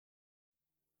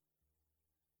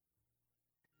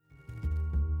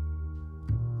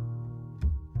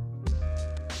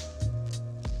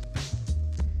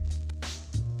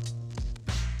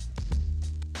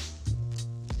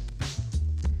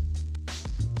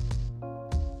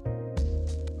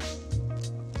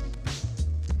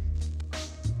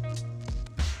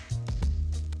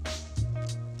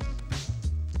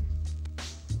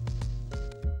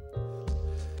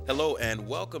Hello and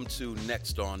welcome to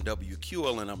Next on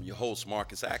WQL, and I'm your host,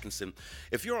 Marcus Atkinson.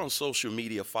 If you're on social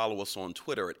media, follow us on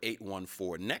Twitter at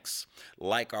 814NEXT.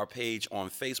 Like our page on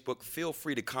Facebook. Feel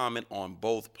free to comment on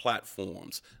both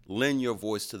platforms. Lend your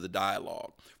voice to the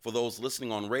dialogue. For those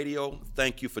listening on radio,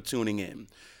 thank you for tuning in.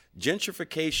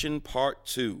 Gentrification Part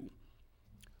 2.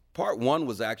 Part 1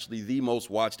 was actually the most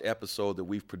watched episode that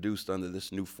we've produced under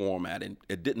this new format, and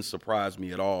it didn't surprise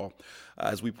me at all.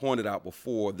 As we pointed out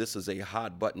before, this is a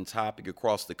hot-button topic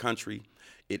across the country.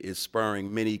 It is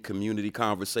spurring many community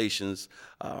conversations,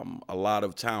 a lot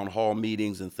of town hall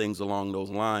meetings and things along those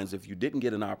lines. If you didn't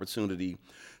get an opportunity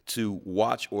to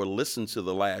watch or listen to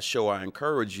the last show, I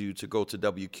encourage you to go to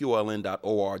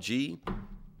WQLN.org.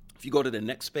 If you go to the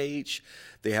next page,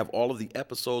 they have all of the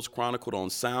episodes chronicled on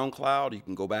SoundCloud. You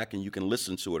can go back and you can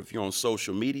listen to it. If you're on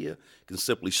social media, you can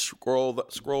simply scroll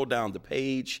down the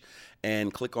page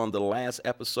and click on the last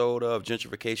episode of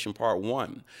Gentrification Part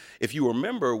 1. If you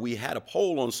remember, we had a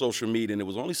poll on social media, and it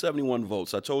was only 71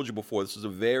 votes. I told you before, this is a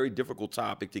very difficult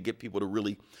topic to get people to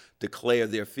really declare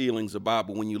their feelings about.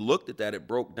 But when you looked at that, it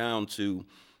broke down to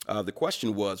the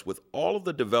question was, with all of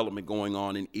the development going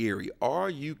on in Erie, are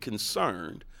you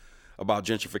concerned about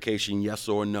gentrification, yes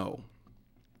or no?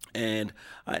 And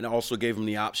I also gave them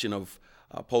the option of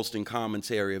posting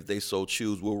commentary if they so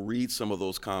choose. We'll read some of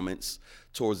those comments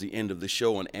towards the end of the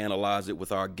show and analyze it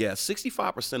with our guests.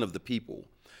 65% of the people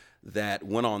that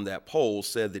went on that poll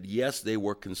said that yes, they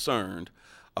were concerned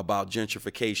about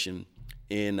gentrification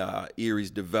in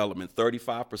Erie's development.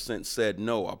 35% said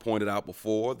no. I pointed out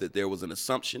before that there was an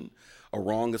assumption, a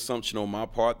wrong assumption on my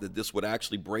part, that this would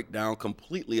actually break down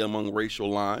completely among racial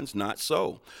lines. Not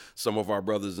so. Some of our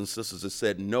brothers and sisters that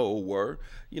said no were,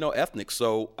 ethnic.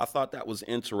 So I thought that was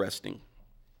interesting.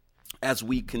 As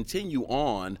we continue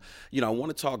on, I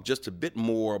want to talk just a bit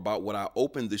more about what I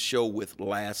opened the show with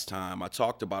last time. I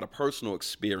talked about a personal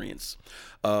experience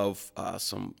of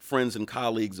some friends and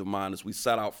colleagues of mine as we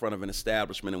sat out front of an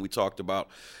establishment and we talked about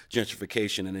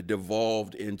gentrification, and it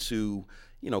devolved into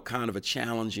kind of a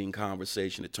challenging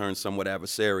conversation. It turned somewhat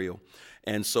adversarial.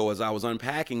 And so as I was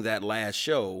unpacking that last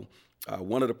show,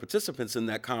 one of the participants in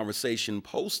that conversation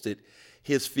posted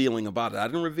his feeling about it. I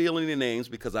didn't reveal any names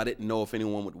because I didn't know if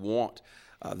anyone would want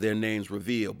their names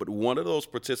revealed. But one of those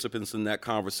participants in that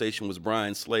conversation was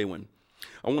Brian Slaywin.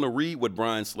 I want to read what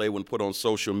Brian Slaywin put on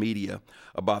social media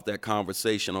about that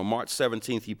conversation. On March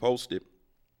 17th, he posted,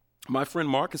 "My friend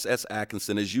Marcus S.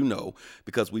 Atkinson, as you know,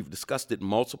 because we've discussed it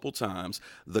multiple times,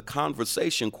 the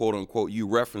conversation, quote unquote, you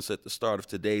referenced at the start of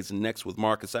today's Next with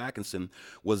Marcus Atkinson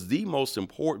was the most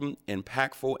important,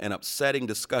 impactful, and upsetting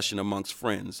discussion amongst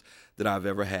friends that I've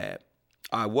ever had.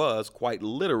 I was quite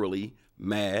literally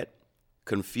mad,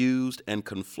 confused, and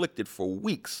conflicted for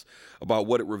weeks about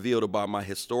what it revealed about my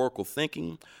historical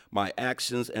thinking, my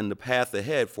actions, and the path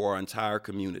ahead for our entire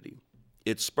community.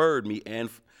 It spurred me and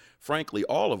frankly,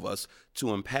 all of us,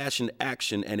 to impassioned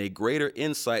action and a greater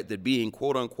insight that being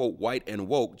quote-unquote white and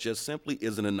woke just simply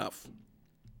isn't enough.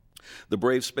 The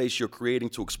brave space you're creating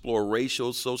to explore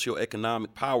racial,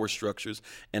 socioeconomic power structures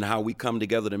and how we come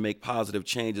together to make positive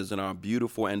changes in our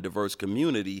beautiful and diverse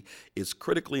community is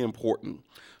critically important.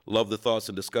 Love the thoughts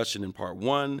and discussion in part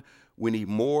 1. We need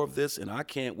more of this, and I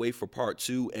can't wait for part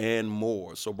 2 and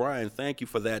more." So, Brian, thank you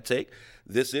for that take.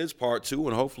 This is part 2,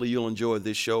 and hopefully you'll enjoy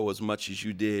this show as much as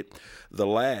you did the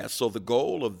last. So the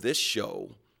goal of this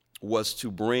show was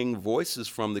to bring voices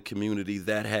from the community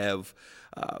that have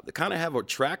kind of have a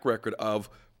track record of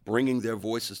bringing their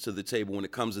voices to the table when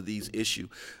it comes to these issues.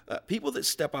 People that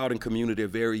step out in community are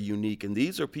very unique, and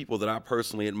these are people that I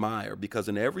personally admire because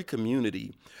in every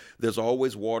community, there's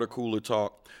always water cooler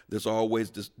talk. There's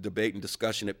always this debate and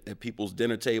discussion at people's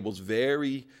dinner tables.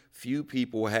 Very few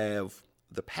people have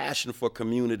the passion for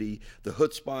community, the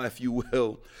chutzpah, if you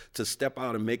will, to step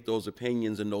out and make those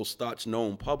opinions and those thoughts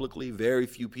known publicly. Very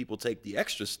few people take the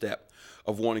extra step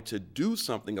of wanting to do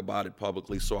something about it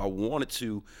publicly. So I wanted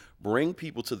to bring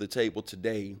people to the table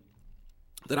today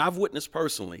that I've witnessed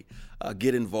personally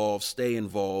get involved, stay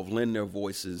involved, lend their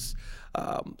voices,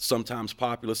 sometimes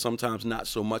popular, sometimes not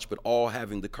so much, but all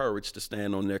having the courage to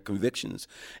stand on their convictions.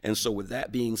 And so with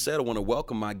that being said, I want to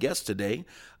welcome my guest today.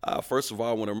 First of all,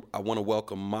 I want to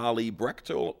welcome Molly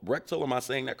Brechtel. Brechtel, am I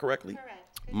saying that correctly?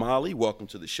 Correct. Molly, welcome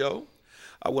to the show.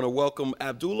 I want to welcome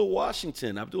Abdullah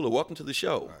Washington. Abdullah, welcome to the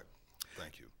show. All right.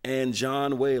 Thank you. And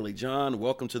John Whaley. John,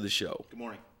 welcome to the show. Good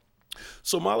morning.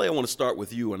 So, Molly, I want to start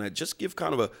with you, and I just give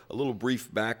kind of a little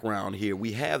brief background here.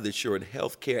 We have that you're a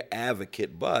healthcare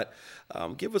advocate, but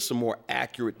give us a more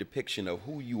accurate depiction of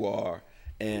who you are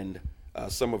and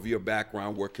some of your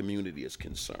background where community is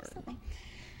concerned. Absolutely.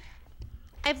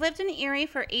 I've lived in Erie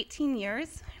for 18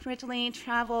 years. Originally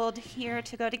traveled here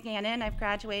to go to Gannon. I've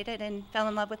graduated and fell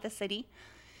in love with the city.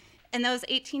 In those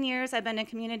 18 years, I've been a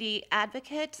community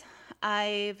advocate.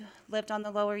 I've lived on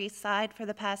the Lower East Side for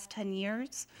the past 10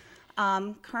 years.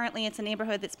 Currently, it's a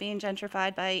neighborhood that's being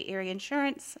gentrified by Erie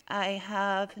Insurance. I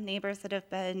have neighbors that have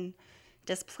been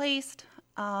displaced.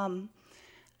 I'm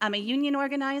a union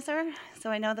organizer, so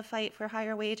I know the fight for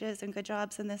higher wages and good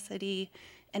jobs in the city.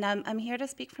 And I'm here to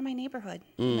speak for my neighborhood,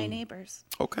 my neighbors.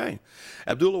 Okay.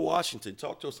 Abdullah Washington,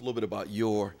 talk to us a little bit about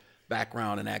your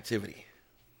background and activity.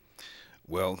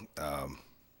 Well,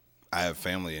 I have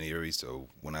family in Erie, so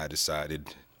when I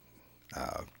decided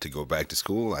to go back to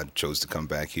school, I chose to come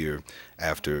back here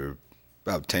after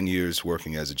about 10 years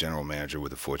working as a general manager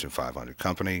with a Fortune 500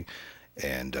 company.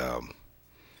 And,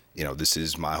 this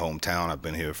is my hometown. I've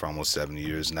been here for almost 7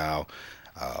 years now.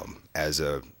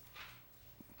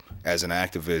 As an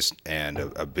activist and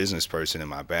a business person in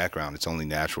my background, it's only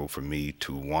natural for me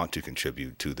to want to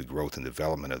contribute to the growth and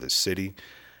development of the city.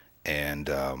 And,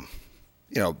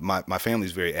 my family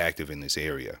is very active in this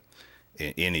area,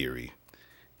 in Erie.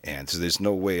 And so there's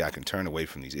no way I can turn away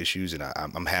from these issues, and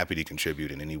I'm happy to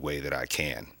contribute in any way that I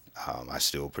can. I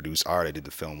still produce art. I did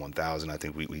the film 1000. I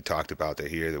think we talked about that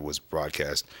here. That was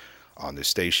broadcast on this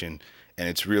station. And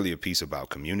it's really a piece about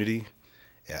community.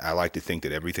 I like to think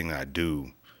that everything that I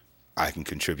do, I can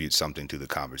contribute something to the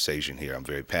conversation here. I'm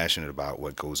very passionate about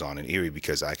what goes on in Erie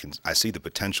because I see the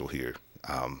potential here.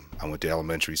 I went to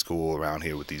elementary school around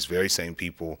here with these very same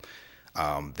people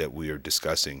that we are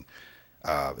discussing.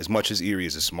 As much as Erie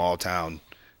is a small town,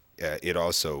 it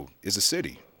also is a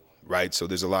city, right? So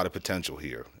there's a lot of potential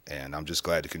here, and I'm just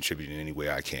glad to contribute in any way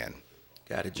I can.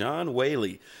 Got it. John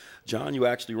Whaley. John, you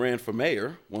actually ran for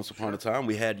mayor once upon a time.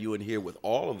 We had you in here with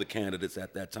all of the candidates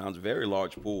at that time. It's a very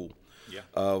large pool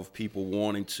of people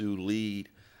wanting to lead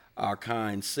our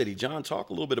kind city. John, talk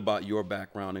a little bit about your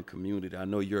background and community. I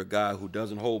know you're a guy who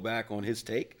doesn't hold back on his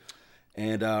take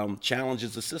and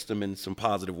challenges the system in some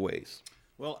positive ways.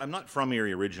 Well, I'm not from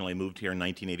Erie originally. I moved here in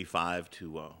 1985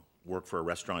 to work for a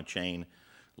restaurant chain.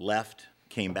 Left,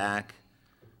 came back,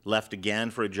 left again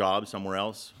for a job somewhere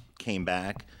else, came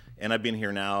back. And I've been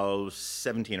here now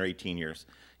 17 or 18 years.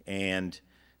 And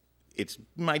it's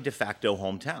my de facto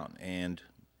hometown. And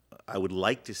I would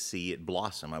like to see it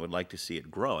blossom. I would like to see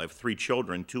it grow. I have 3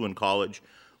 children, 2 in college,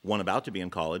 1 about to be in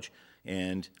college.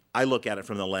 And I look at it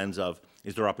from the lens of,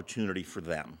 is there opportunity for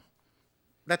them?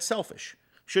 That's selfish.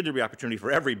 Should there be opportunity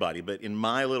for everybody? But in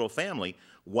my little family,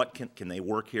 what can they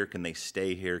work here? Can they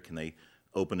stay here? Can they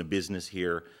open a business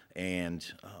here? And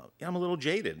I'm a little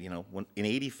jaded. In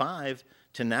 '85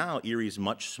 to now, Erie is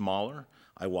much smaller.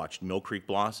 I watched Mill Creek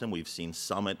blossom. We've seen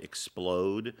Summit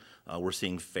explode. We're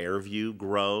seeing Fairview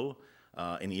grow,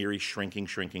 and Erie shrinking.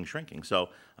 So,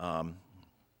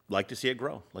 like to see it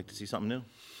grow. Like to see something new.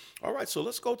 All right, so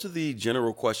let's go to the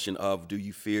general question of, do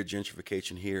you fear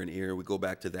gentrification here in Erie? We go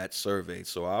back to that survey.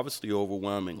 So obviously,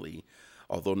 overwhelmingly,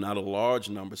 although not a large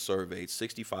number surveyed,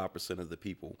 65% of the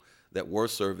people that were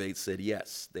surveyed said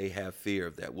yes, they have fear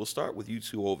of that. We'll start with you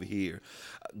two over here.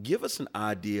 Give us an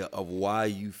idea of why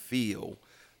you feel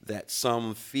that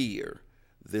some fear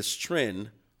this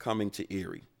trend coming to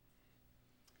Erie.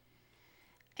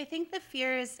 I think the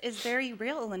fear is very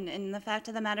real, and the fact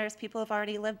of the matter is people have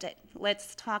already lived it.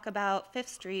 Let's talk about 5th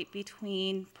Street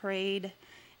between Parade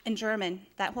and German.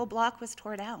 That whole block was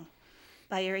torn down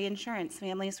by Erie Insurance.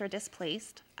 Families were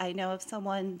displaced. I know of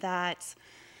someone that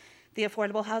the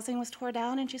affordable housing was torn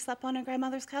down and she slept on her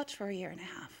grandmother's couch for a year and a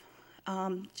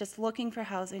half, just looking for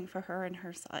housing for her and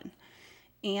her son.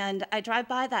 And I drive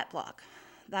by that block.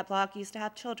 That block used to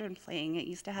have children playing. It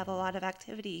used to have a lot of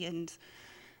activity, and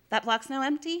that block's now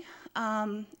empty,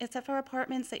 except for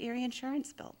apartments that Erie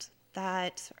Insurance built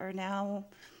that are now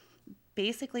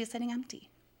basically sitting empty.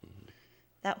 Mm-hmm.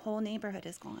 That whole neighborhood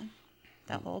is gone,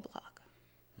 that whole block.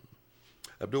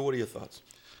 Abdul, what are your thoughts?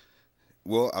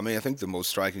 Well, I think the most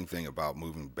striking thing about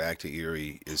moving back to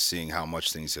Erie is seeing how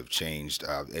much things have changed.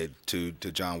 To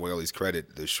John Whaley's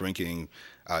credit, the shrinking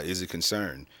is a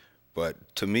concern.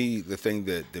 But to me, the thing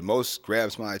that most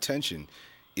grabs my attention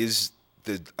is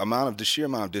the sheer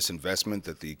amount of disinvestment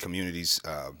that the communities,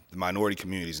 the minority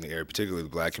communities in the area, particularly the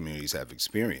black communities, have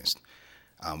experienced.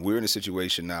 We're in a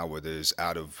situation now where there's,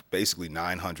 out of basically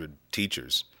 900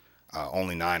 teachers,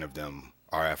 only 9 of them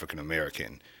are African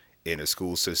American in a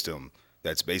school system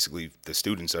that's basically, the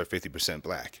students are 50%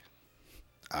 black.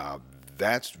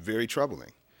 That's very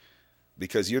troubling,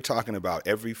 because you're talking about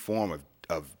every form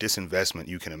of disinvestment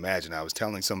you can imagine. I was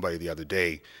telling somebody the other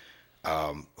day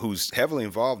who's heavily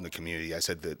involved in the community, I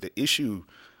said that the issue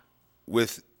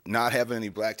with not having any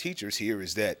black teachers here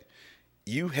is that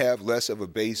you have less of a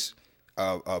base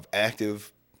of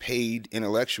active, paid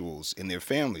intellectuals in their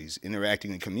families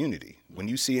interacting in community. When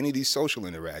you see any of these social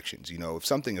interactions, if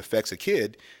something affects a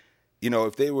kid,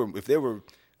 if there were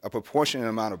a proportionate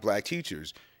amount of black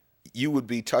teachers, you would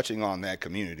be touching on that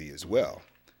community as well.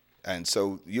 And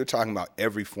so you're talking about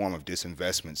every form of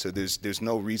disinvestment. So there's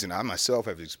no reason. I myself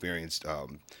have experienced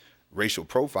racial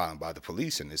profiling by the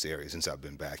police in this area since I've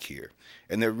been back here.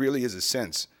 And there really is a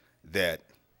sense that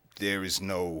there is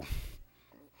no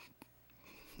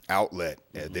outlet,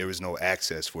 there is no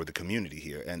access for the community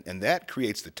here. And that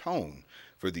creates the tone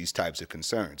for these types of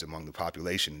concerns among the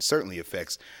population. It certainly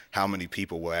affects how many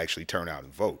people will actually turn out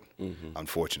and vote,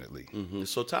 unfortunately.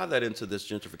 So tie that into this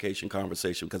gentrification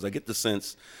conversation, because I get the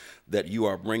sense that you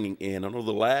are bringing in, I know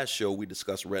the last show we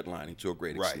discussed redlining to a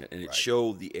great extent, and it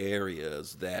showed the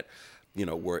areas that,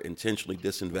 were intentionally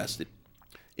disinvested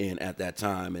in at that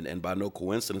time, and by no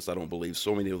coincidence, I don't believe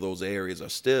so many of those areas are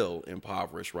still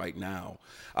impoverished right now.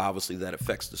 Obviously, that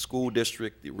affects the school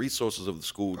district, the resources of the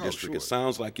school district. Sure. It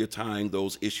sounds like you're tying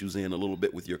those issues in a little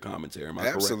bit with your commentary. Am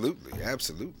I correct?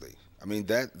 Absolutely. I mean,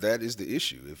 that is the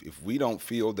issue. If we don't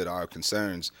feel that our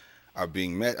concerns are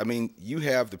being met, I mean, you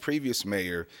have the previous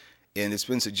mayor, and it's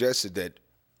been suggested that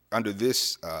under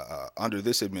this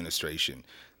administration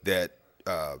that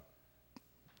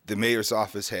the mayor's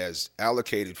office has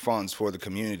allocated funds for the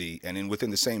community and within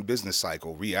the same business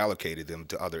cycle reallocated them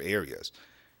to other areas,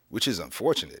 which is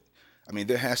unfortunate. I mean,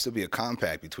 there has to be a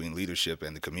compact between leadership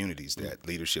and the communities that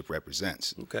leadership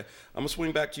represents. Okay. I'm going to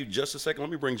swing back to you just a second.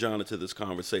 Let me bring John into this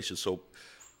conversation. So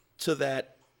to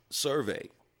that survey,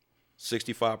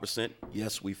 65%,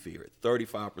 yes, we fear it.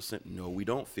 35%, no, we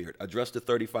don't fear it. Address the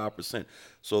 35%.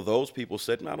 So those people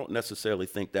said, I don't necessarily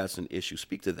think that's an issue.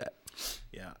 Speak to that.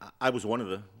 Yeah, I was one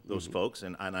of those folks,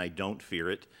 and I don't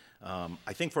fear it.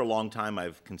 I think for a long time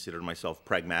I've considered myself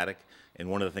pragmatic, and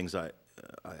one of the things I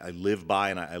live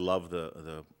by, and I love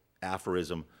the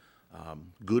aphorism,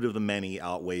 good of the many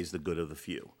outweighs the good of the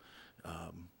few.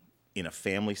 In a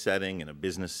family setting, in a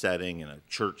business setting, in a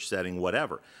church setting,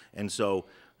 whatever. And so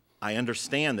I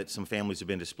understand that some families have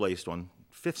been displaced on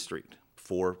 5th Street.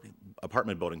 4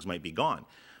 apartment buildings might be gone.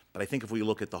 But I think if we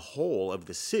look at the whole of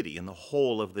the city and the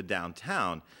whole of the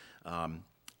downtown,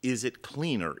 is it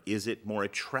cleaner? Is it more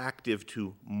attractive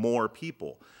to more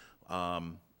people?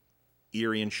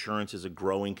 Erie Insurance is a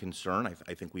growing concern.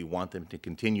 I think we want them to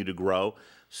continue to grow.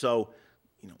 So,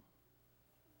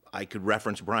 I could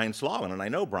reference Brian Slawin, and I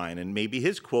know Brian, and maybe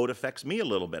his quote affects me a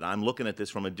little bit. I'm looking at this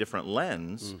from a different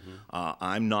lens.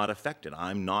 I'm not affected.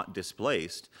 I'm not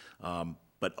displaced.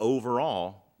 But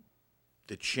overall,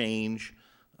 the change,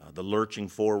 the lurching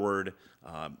forward,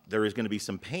 there is going to be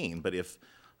some pain. But if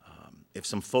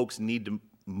some folks need to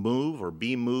move or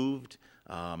be moved,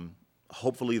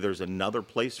 hopefully there's another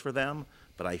place for them.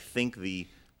 But I think the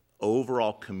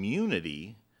overall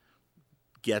community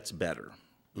gets better.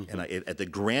 And at the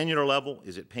granular level,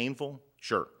 is it painful?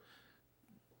 Sure.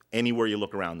 Anywhere you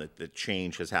look around, that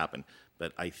change has happened.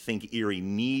 But I think Erie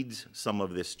needs some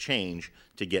of this change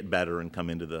to get better and come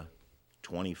into the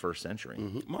 21st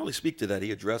century. Molly, speak to that.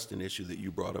 He addressed an issue that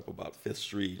you brought up about 5th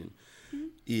Street and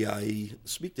EIE.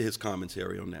 Speak to his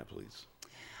commentary on that, please.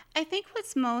 I think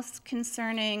what's most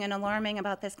concerning and alarming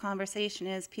about this conversation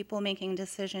is people making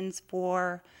decisions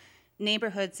for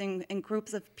neighborhoods and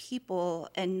groups of people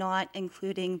and not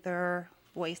including their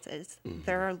voices,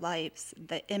 their lives,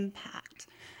 the impact.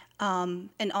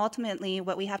 And ultimately,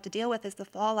 what we have to deal with is the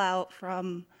fallout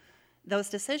from those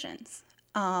decisions.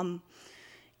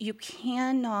 You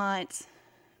cannot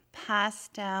pass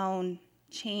down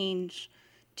change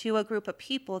to a group of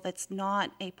people that's not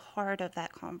a part of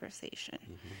that conversation.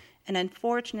 And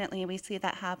unfortunately, we see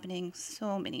that happening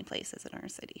so many places in our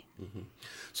city.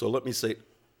 So let me say,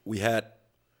 we had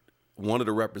one of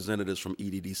the representatives from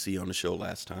EDDC on the show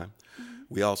last time.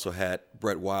 We also had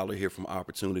Brett Wilder here from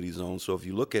Opportunity Zone. So if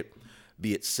you look at,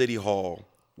 be it City Hall,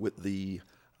 with the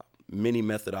many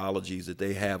methodologies that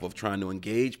they have of trying to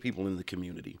engage people in the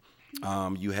community,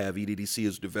 you have EDDC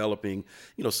is developing,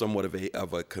 somewhat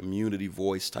of a community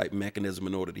voice type mechanism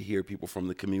in order to hear people from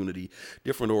the community,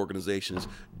 different organizations.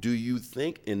 Do you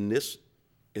think in this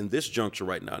juncture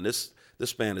right now, in this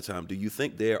span of time, do you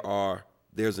think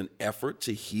there's an effort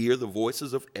to hear the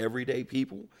voices of everyday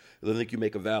people? I think you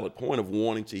make a valid point of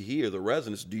wanting to hear the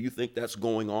residents. Do you think that's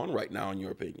going on right now, in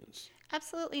your opinions?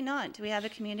 Absolutely not. Do we have a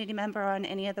community member on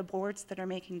any of the boards that are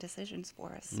making decisions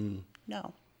for us?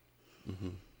 No.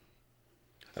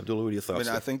 Abdullah, what are your thoughts?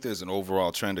 I think there's an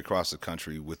overall trend across the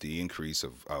country with the increase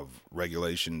of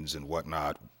regulations and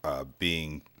whatnot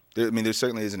there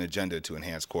certainly is an agenda to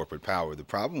enhance corporate power. The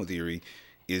problem with Erie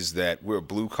is that we're a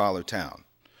blue-collar town,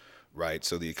 right?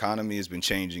 So the economy has been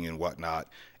changing and whatnot,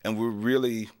 and we're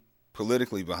really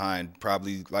politically behind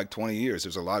probably like 20 years.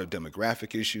 There's a lot of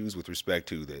demographic issues with respect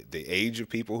to the age of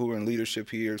people who are in leadership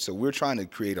here. So we're trying to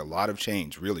create a lot of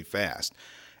change really fast,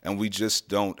 and we just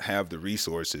don't have the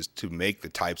resources to make the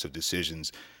types of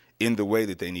decisions in the way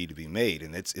that they need to be made.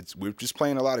 And we're just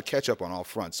playing a lot of catch up on all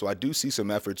fronts. So I do see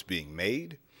some efforts being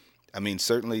made. I mean,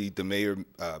 certainly the mayor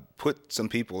put some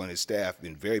people in his staff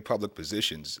in very public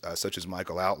positions, such as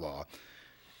Michael Outlaw,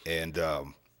 and,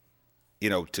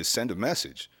 to send a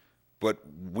message. But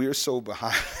we're so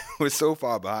behind, we're so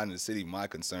far behind in the city. My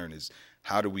concern is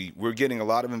we're getting a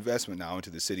lot of investment now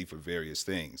into the city for various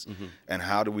things. Mm-hmm. And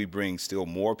how do we bring still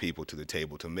more people to the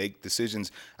table to make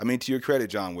decisions? I mean, to your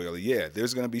credit, John Whaley, yeah,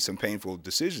 there's going to be some painful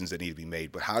decisions that need to be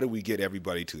made, but how do we get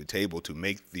everybody to the table to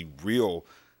make the real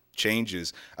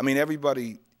changes? I mean,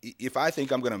 everybody, if I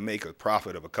think I'm going to make a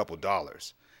profit of a couple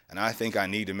dollars, and I think I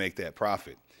need to make that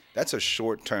profit, that's a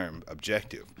short-term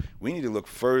objective. We need to look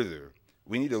further.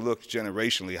 We need to look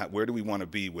generationally, where do we want to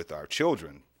be with our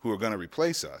children who are going to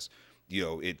replace us,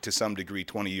 to some degree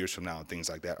 20 years from now and things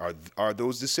like that. Are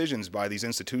those decisions by these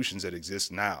institutions that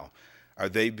exist now, are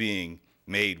they being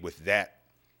made with that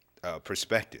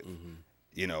perspective?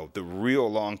 Mm-hmm. The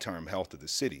real long-term health of the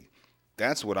city.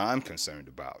 That's what I'm concerned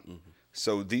about. Mm-hmm.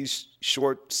 So these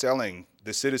short-selling,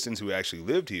 the citizens who actually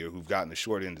lived here, who've gotten the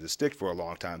short end of the stick for a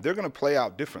long time, they're going to play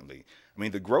out differently. I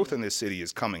mean, the growth in this city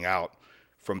is coming out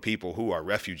from people who are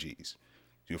refugees,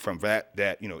 from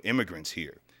that immigrants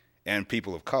here, and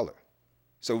people of color.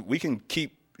 So we can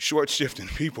keep short-shifting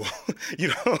people,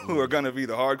 who are going to be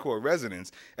the hardcore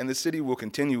residents, and the city will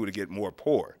continue to get more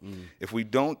poor. Mm. If we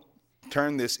don't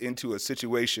turn this into a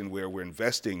situation where we're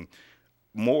investing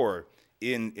more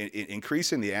in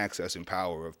increasing the access and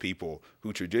power of people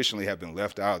who traditionally have been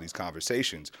left out of these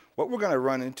conversations, what we're going to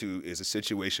run into is a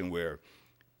situation where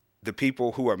the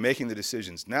people who are making the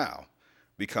decisions now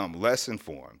become less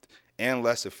informed and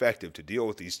less effective to deal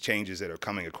with these changes that are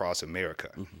coming across America.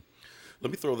 Mm-hmm.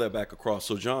 Let me throw that back across.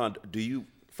 So, John,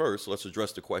 let's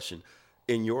address the question.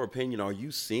 In your opinion, are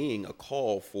you seeing a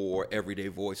call for everyday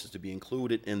voices to be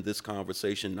included in this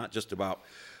conversation, not just about,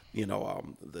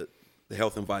 the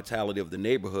health and vitality of the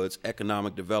neighborhoods,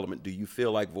 economic development? Do you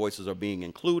feel like voices are being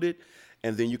included?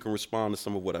 And then you can respond to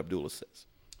some of what Abdullah says.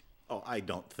 Oh, I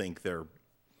think they're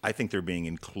being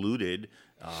included.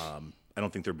 I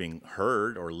don't think they're being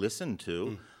heard or listened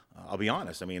to. I'll be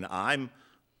honest. I mean,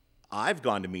 I've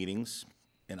gone to meetings,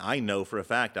 and I know for a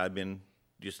fact I've been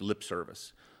just lip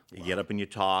service. You get up and you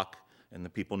talk, and the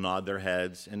people nod their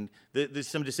heads, and there's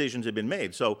some decisions have been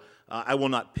made. So I will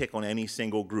not pick on any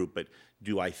single group, but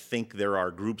do I think there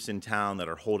are groups in town that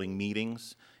are holding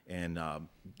meetings and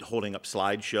holding up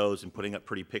slideshows and putting up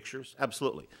pretty pictures?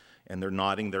 Absolutely. And they're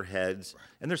nodding their heads,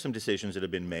 and there's some decisions that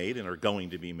have been made and are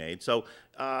going to be made. So,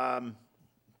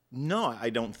 no, I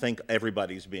don't think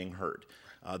everybody's being heard.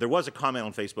 There was a comment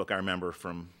on Facebook, I remember,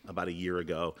 from about a year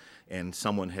ago, and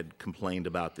someone had complained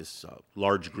about this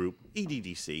large group,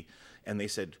 EDDC, and they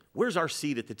said, "Where's our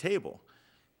seat at the table?"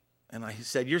 And I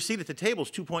said, "Your seat at the table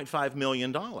is $2.5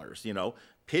 million.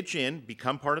 Pitch in,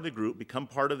 become part of the group, become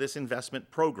part of this investment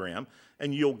program,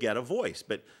 and you'll get a voice."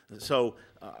 But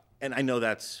and I know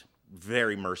that's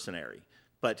very mercenary,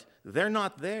 but they're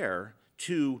not there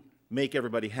to make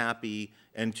everybody happy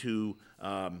and to,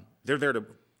 they're there to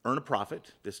earn a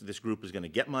profit. This group is going to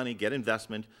get money, get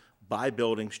investment, buy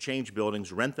buildings, change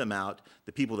buildings, rent them out.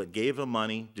 The people that gave them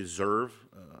money deserve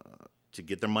to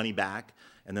get their money back,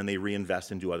 and then they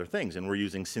reinvest and do other things. And we're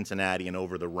using Cincinnati and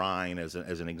over the Rhine as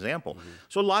an example. Mm-hmm.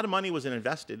 So a lot of money was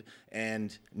invested,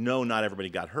 and no, not everybody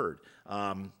got heard.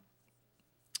 But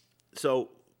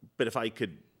if I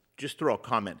could just throw a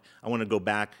comment, I want to go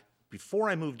back. Before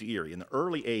I moved to Erie, in the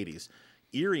early 80s,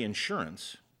 Erie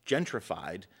Insurance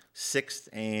gentrified 6th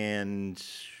and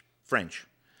French,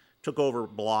 took over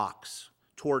blocks,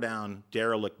 tore down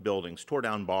derelict buildings, tore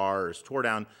down bars, tore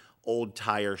down old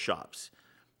tire shops.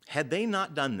 Had they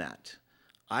not done that,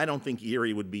 I don't think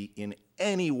Erie would be in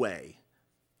any way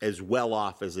as well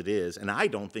off as it is, and I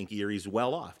don't think Erie's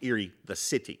well off, Erie, the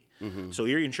city. Mm-hmm. So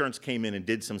Erie Insurance came in and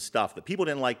did some stuff that people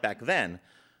didn't like back then.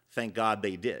 Thank God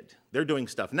they did. They're doing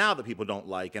stuff now that people don't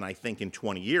like, and I think in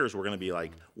 20 years we're going to be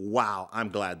like, wow, I'm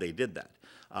glad they did that.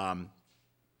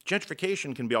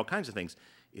 Gentrification can be all kinds of things.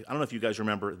 I don't know if you guys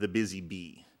remember the Busy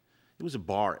Bee. It was a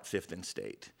bar at 5th and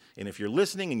State. And if you're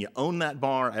listening and you own that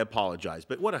bar, I apologize,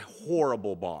 but what a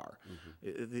horrible bar.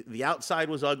 Mm-hmm. The outside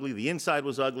was ugly, the inside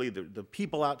was ugly, the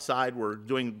people outside were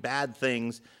doing bad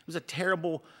things. It was a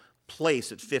terrible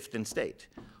place at 5th and State.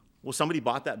 Well, somebody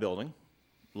bought that building.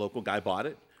 Local guy bought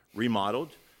it,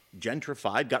 remodeled,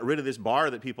 gentrified, got rid of this bar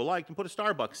that people liked and put a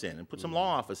Starbucks in and put some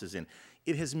law offices in.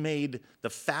 It has made the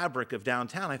fabric of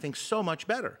downtown, I think, so much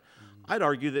better. I'd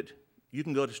argue that you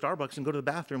can go to Starbucks and go to the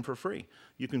bathroom for free.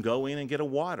 You can go in and get a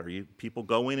water. People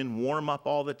go in and warm up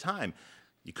all the time.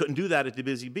 You couldn't do that at the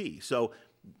Busy Bee. So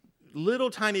little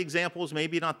tiny examples,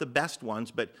 maybe not the best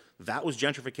ones, but that was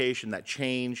gentrification that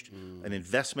changed. An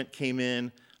investment came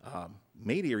in,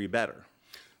 made Erie better.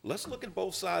 Let's look at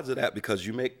both sides of that because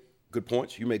you make good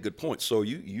points. You make good points. So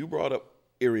you brought up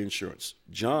Erie Insurance.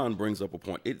 John brings up a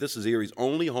point. This is Erie's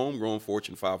only homegrown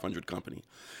Fortune 500 company.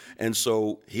 And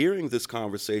so hearing this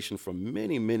conversation from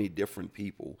many, many different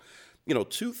people,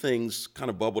 two things kind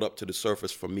of bubbled up to the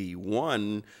surface for me.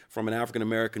 One, from an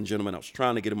African-American gentleman, I was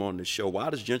trying to get him on the show. Why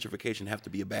does gentrification have to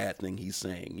be a bad thing, he's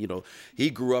saying? He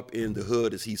grew up in the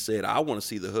hood, as he said. I want to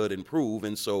see the hood improve.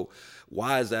 And so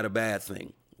why is that a bad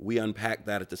thing? We unpacked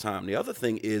that at the time. The other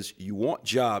thing is you want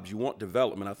jobs, you want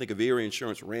development. I think if Erie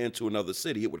Insurance ran to another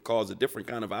city, it would cause a different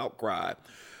kind of outcry.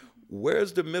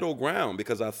 Where's the middle ground?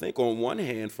 Because I think on one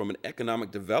hand, from an economic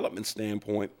development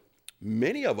standpoint,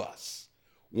 many of us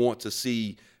want to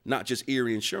see not just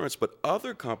Erie Insurance, but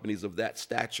other companies of that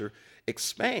stature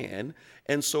expand.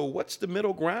 And so what's the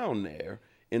middle ground there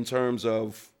in terms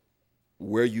of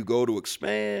where you go to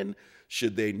expand?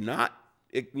 Should they not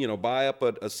buy up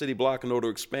a city block in order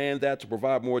to expand that to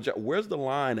provide more jobs? Where's the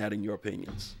line at, in your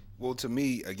opinions? Well, to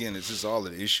me, again, this is all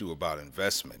an issue about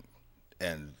investment.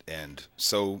 And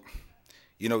so,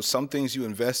 some things you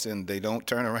invest in, they don't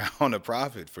turn around a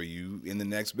profit for you in the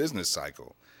next business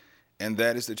cycle. And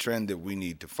that is the trend that we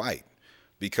need to fight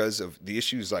because of the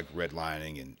issues like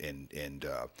redlining and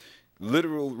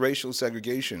literal racial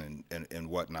segregation and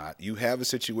whatnot. You have a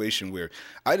situation where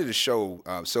I did a show.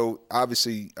 So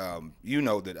obviously,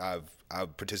 that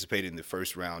I've participated in the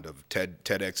first round of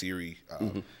TEDx Erie.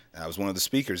 And I was one of the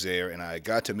speakers there, and I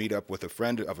got to meet up with a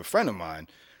friend of mine,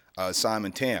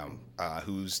 Simon Tam,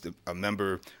 who's a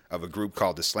member of a group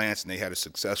called the Slants, and they had a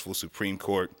successful Supreme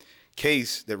Court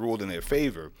case that ruled in their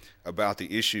favor about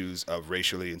the issues of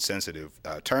racially insensitive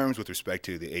terms with respect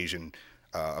to the Asian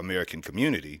American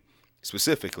community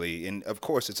specifically. And of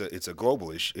course, it's a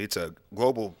global issue. It's a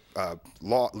global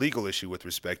legal issue with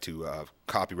respect to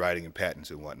copywriting and patents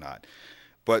and whatnot.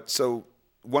 But so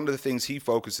one of the things he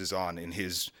focuses on in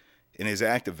his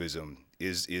activism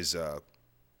is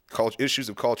issues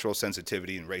of cultural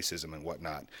sensitivity and racism and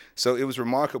whatnot. So it was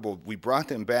remarkable. We brought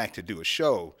them back to do a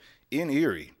show in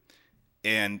Erie.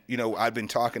 And, I'd been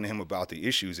talking to him about the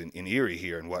issues in Erie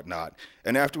here and whatnot.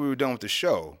 And after we were done with the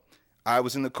show, I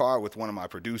was in the car with one of my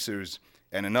producers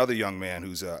and another young man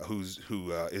who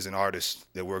is an artist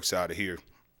that works out of here.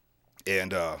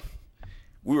 And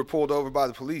we were pulled over by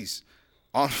the police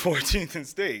on 14th and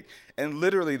State. And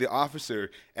literally the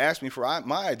officer asked me for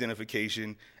my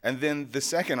identification. And then the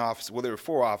second officer, well, there were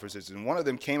 4 officers, and one of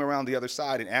them came around the other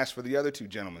side and asked for the other 2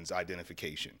 gentlemen's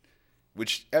identification,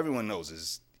 which everyone knows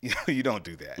is, you don't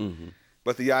do that. Mm-hmm.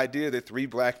 But the idea that 3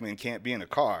 black men can't be in a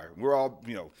car, we're all,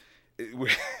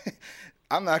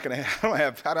 I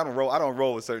don't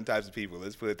roll with certain types of people.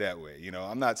 Let's put it that way.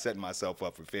 I'm not setting myself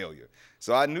up for failure.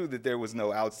 So I knew that there was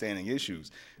no outstanding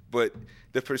issues. But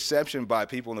the perception by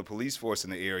people in the police force in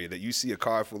the area that you see a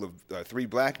car full of 3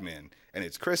 black men and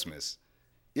it's Christmas,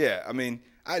 yeah,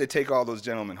 I had to take all those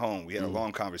gentlemen home. We had a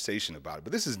long conversation about it.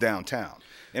 But this is downtown.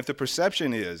 And if the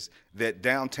perception is that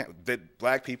that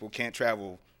black people can't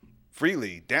travel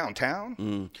freely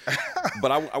downtown.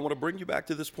 But I want to bring you back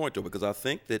to this point, though, because I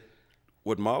think that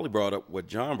what Molly brought up, what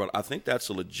John brought up, I think that's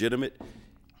a legitimate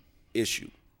issue.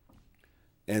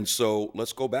 And so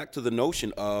let's go back to the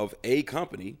notion of a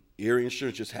company, Erie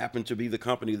Insurance just happened to be the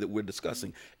company that we're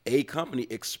discussing, a company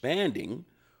expanding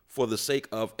for the sake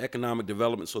of economic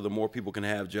development so that more people can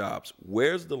have jobs.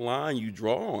 Where's the line you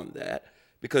draw on that?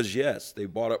 Because, yes, they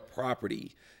bought up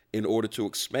property in order to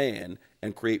expand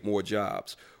and create more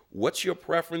jobs. What's your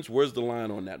preference? Where's the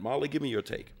line on that? Molly, give me your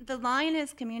take. The line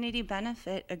is community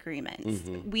benefit agreements.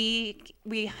 Mm-hmm.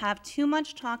 We have too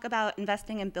much talk about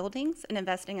investing in buildings and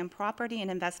investing in property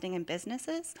and investing in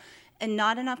businesses, and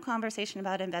not enough conversation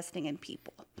about investing in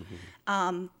people.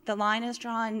 Mm-hmm. The line is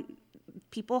drawn.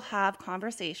 People have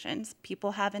conversations.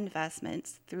 People have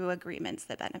investments through agreements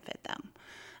that benefit them.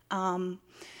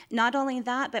 Not only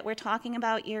that, but we're talking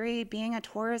about Erie being a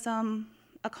tourism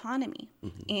economy.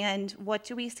 Mm-hmm. And what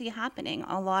do we see happening?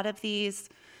 A lot of these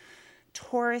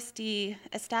touristy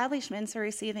establishments are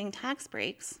receiving tax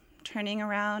breaks, turning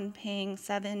around, paying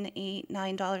 $7, $8,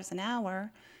 $9 an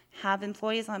hour, have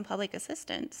employees on public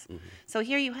assistance. Mm-hmm. So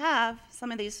here you have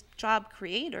some of these job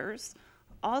creators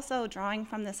also drawing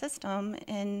from the system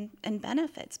in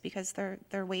benefits because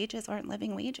their wages aren't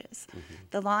living wages.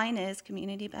 The line is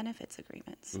community benefits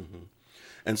agreements.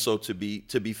 And so to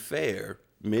be fair,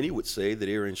 many would say that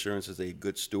Erie Insurance is a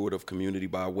good steward of community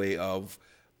by way of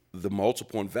the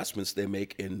multiple investments they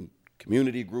make in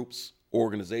community groups,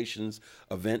 organizations,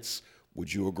 events.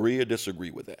 Would you agree or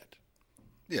disagree with that?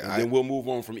 Yeah, And then we'll move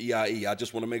on from EIE. I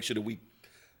just want to make sure that we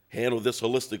handle this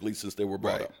holistically since they were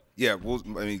brought up. Yeah, well,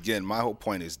 I mean, again, my whole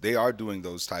point is they are doing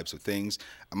those types of things.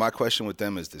 My question with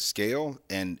them is the scale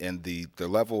and the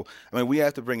level. I mean, we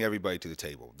have to bring everybody to the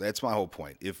table. That's my whole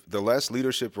point. If the less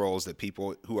leadership roles that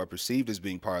people who are perceived as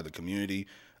being part of the community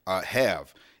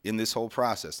have in this whole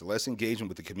process, the less engagement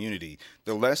with the community,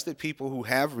 the less that people who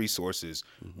have resources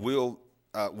will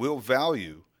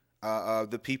value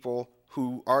the people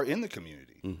who are in the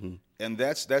community. And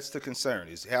that's the concern,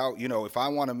 is how, if I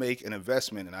want to make an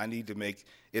investment and I need to make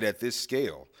it at this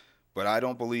scale, but I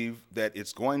don't believe that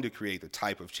it's going to create the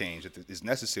type of change that is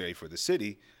necessary for the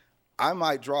city, I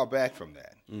might draw back from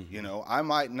that. I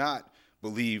might not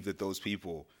believe that those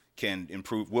people can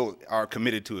improve, are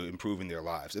committed to improving their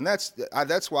lives. And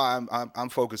that's why I'm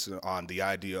focusing on the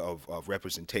idea of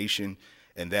representation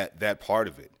and that part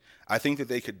of it. I think that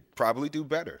they could probably do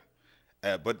better.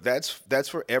 But that's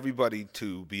for everybody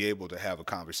to be able to have a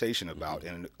conversation about.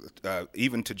 And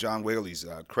even to John Whaley's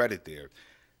credit there,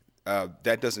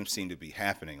 that doesn't seem to be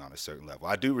happening on a certain level.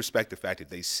 I do respect the fact that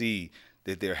they see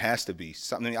that there has to be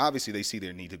something. I mean, obviously, they see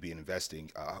their need to be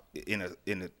investing in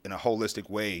a holistic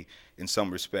way, in some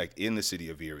respect, in the city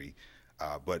of Erie.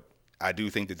 But I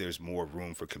do think that there's more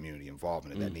room for community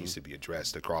involvement, and that needs to be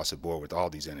addressed across the board with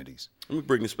all these entities. Let me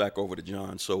bring this back over to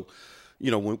John. So,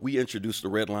 when we introduced the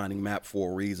redlining map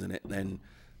for a reason, and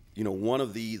one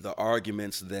of the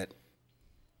arguments that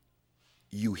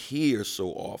you hear so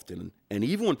often, and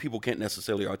even when people can't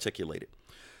necessarily articulate it,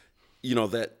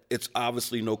 that it's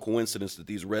obviously no coincidence that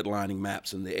these redlining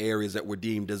maps and the areas that were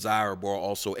deemed desirable are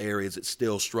also areas that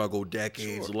still struggle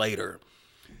decades later.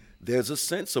 There's a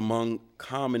sense among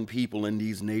common people in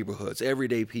these neighborhoods,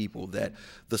 everyday people, that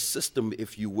the system,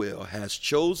 if you will, has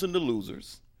chosen the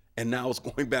losers, and now it's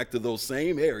going back to those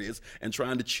same areas and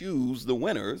trying to choose the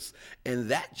winners, and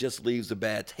that just leaves a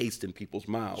bad taste in people's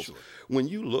mouths. Sure. When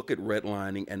you look at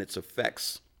redlining and its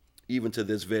effects, even to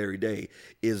this very day,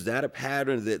 is that a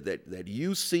pattern that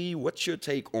you see? What's your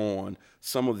take on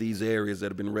some of these areas that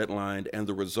have been redlined and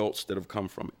the results that have come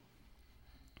from it?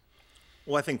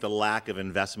 Well, I think the lack of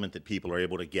investment that people are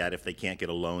able to get if they can't get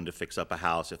a loan to fix up a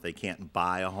house, if they can't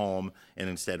buy a home and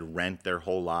instead rent their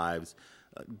whole lives,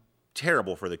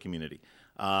 terrible for the community.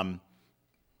 I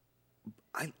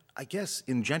guess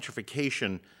in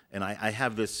gentrification, and I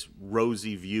have this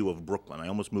rosy view of Brooklyn. I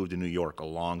almost moved to New York a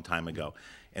long time ago,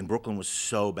 and Brooklyn was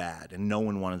so bad, and no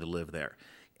one wanted to live there.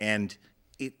 And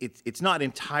it's not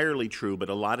entirely true, but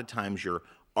a lot of times your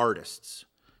artists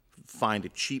find a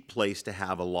cheap place to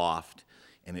have a loft,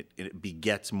 and it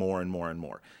begets more and more and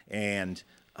more. And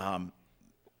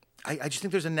I just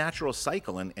think there's a natural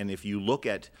cycle, and if you look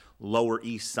at Lower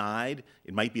East Side,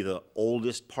 it might be the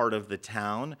oldest part of the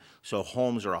town, so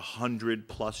homes are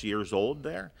 100+ years old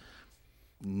there,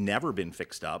 never been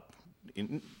fixed up.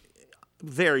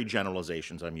 Very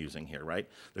generalizations I'm using here, right?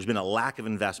 There's been a lack of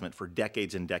investment for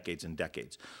decades and decades and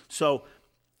decades. So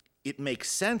it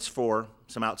makes sense for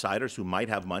some outsiders who might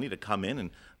have money to come in and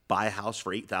buy a house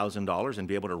for $8,000 and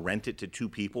be able to rent it to two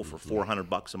people for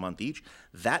 $400 a month each.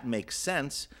 That makes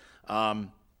sense.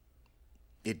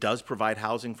 It does provide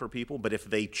housing for people, but if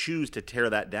they choose to tear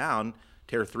that down,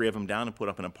 tear 3 of them down and put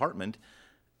up an apartment,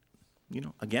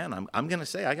 again, I'm going to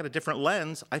say I got a different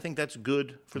lens. I think that's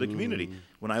good for the community.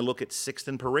 When I look at 6th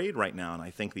and Parade right now, and I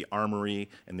think the Armory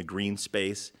and the green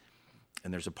space,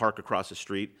 and there's a park across the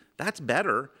street, that's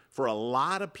better for a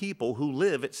lot of people who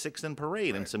live at 6th and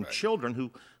Parade, and some children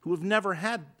who have never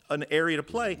had an area to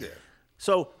play. Yeah.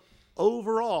 So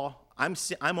overall,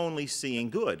 I'm only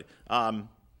seeing good.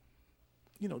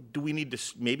 Do we need to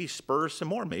maybe spur some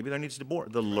more? Maybe there needs to be more.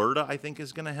 The LRTA, I think,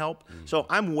 is going to help. So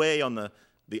I'm way on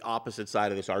the opposite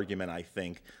side of this argument, I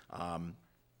think,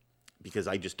 because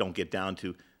I just don't get down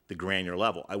to the granular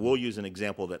level. I will use an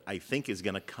example that I think is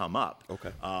going to come up.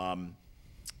 Okay.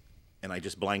 And I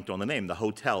just blanked on the name. The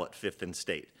hotel at 5th and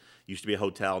State used to be a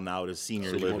hotel. Now it is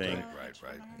senior living.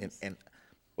 Right. And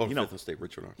 5th and State,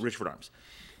 Richard Arms. Richard Arms.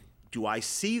 Do I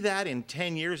see that in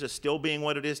 10 years as still being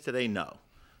what it is today? No.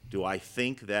 Do I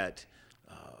think that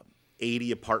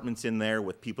 80 apartments in there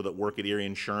with people that work at Erie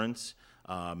Insurance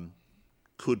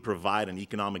could provide an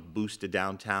economic boost to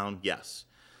downtown? Yes.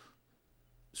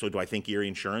 So do I think Erie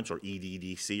Insurance or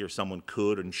EDDC or someone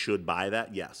could and should buy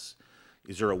that? Yes.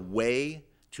 Is there a way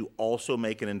to also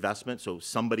make an investment. So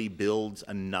somebody builds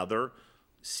another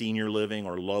senior living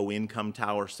or low income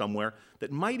tower somewhere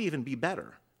that might even be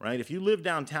better, right? If you live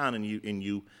downtown and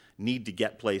you need to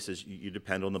get places, you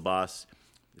depend on the bus.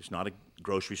 There's not a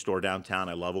grocery store downtown.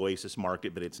 I love Oasis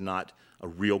Market, but it's not a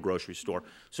real grocery store.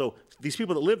 So these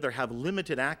people that live there have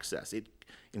limited access.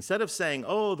 Instead of saying,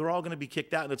 oh, they're all going to be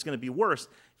kicked out and it's going to be worse,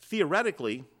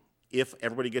 theoretically, if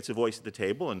everybody gets a voice at the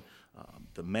table, and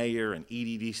the mayor and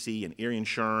EDDC and Erie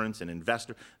Insurance and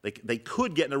investor, they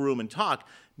could get in a room and talk.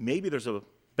 Maybe there's a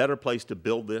better place to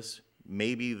build this.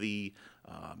 Maybe the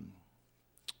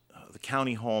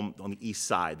county home on the east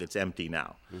side that's empty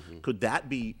now. Could that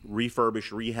be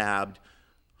refurbished, rehabbed?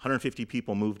 150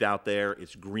 people moved out there.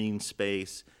 It's green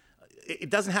space. It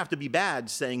doesn't have to be bad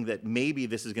saying that maybe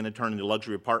this is going to turn into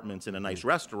luxury apartments and a nice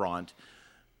restaurant.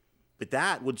 But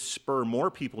that would spur more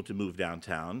people to move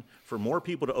downtown, for more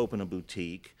people to open a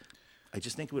boutique. I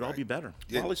just think it would all be better.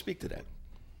 Yeah. Molly, speak to that.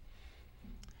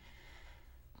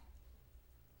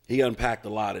 He unpacked a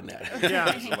lot in that.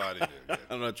 Yeah. There's a lot in there. Yeah.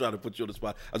 I'm not trying to put you on the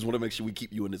spot. I just want to make sure we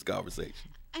keep you in this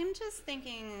conversation. I'm just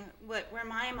thinking where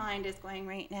my mind is going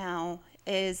right now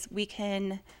is we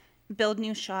can build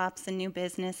new shops and new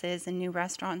businesses and new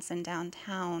restaurants in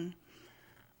downtown,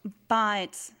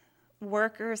 but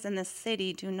workers in the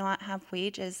city do not have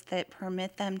wages that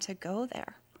permit them to go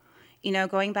there. You know,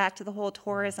 going back to the whole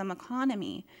tourism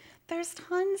economy, there's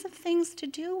tons of things to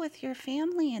do with your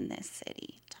family in this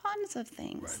city, tons of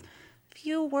things. Right.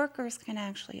 Few workers can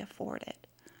actually afford it.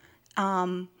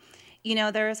 You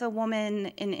know, there's a woman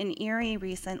in Erie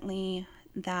recently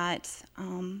that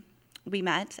we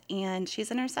met, and she's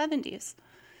in her 70s,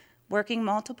 working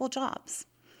multiple jobs.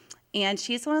 And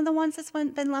she's one of the ones that's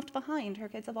been left behind. Her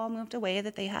kids have all moved away,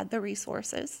 that they had the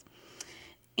resources.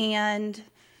 And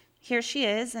here she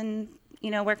is, and,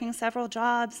 you know, working several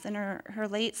jobs in her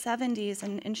late 70s.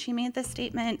 And she made this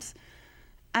statement,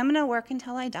 I'm going to work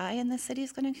until I die, and the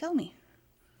city's going to kill me.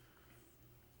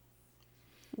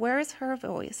 Where is her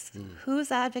voice?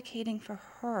 Who's advocating for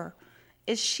her?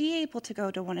 Is she able to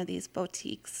go to one of these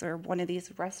boutiques or one of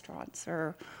these restaurants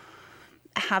or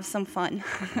have some fun?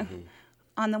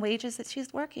 On the wages that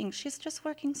she's working. She's just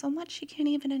working so much she can't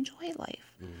even enjoy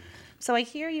life. So I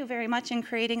hear you very much in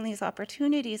creating these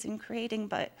opportunities and creating,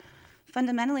 but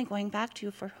fundamentally going back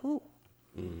to for who?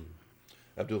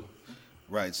 Abdul.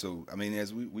 Right. So, I mean,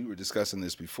 as we were discussing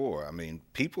this before, I mean,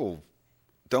 people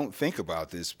don't think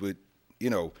about this, but, you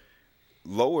know,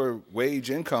 lower wage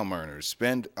income earners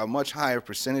spend a much higher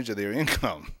percentage of their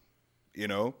income, you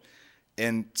know?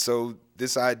 And so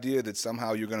this idea that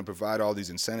somehow you're going to provide all these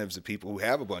incentives to people who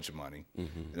have a bunch of money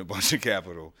and a bunch of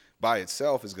capital by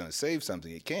itself is going to save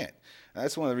something. It can't. And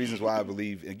that's one of the reasons why I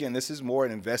believe, again, this is more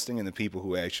in investing in the people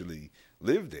who actually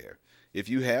live there. If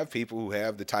you have people who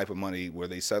have the type of money where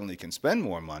they suddenly can spend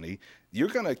more money, you're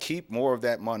going to keep more of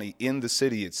that money in the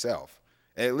city itself,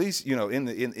 at least, you know, in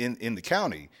the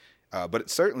county, but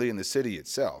certainly in the city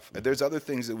itself. There's other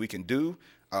things that we can do,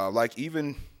 like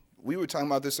even we were talking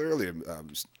about this earlier,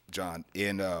 John,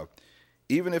 and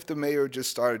even if the mayor just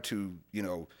started to, you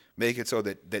know, make it so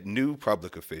that new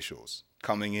public officials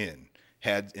coming in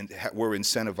were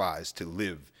incentivized to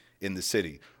live in the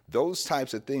city, those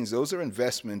types of things, those are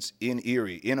investments in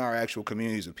Erie, in our actual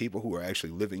communities of people who are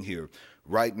actually living here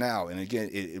right now. And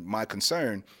again, my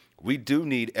concern, we do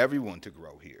need everyone to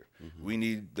grow here. We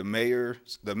need the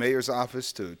mayor's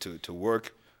office to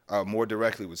work more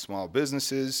directly with small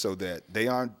businesses so that they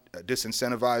aren't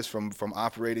disincentivized from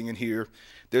operating in here.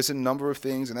 There's a number of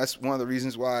things, and that's one of the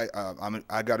reasons why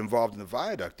I got involved in the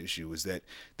viaduct issue, is that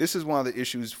this is one of the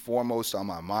issues foremost on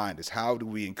my mind, is how do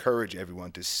we encourage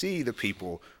everyone to see the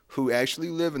people who actually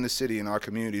live in the city and our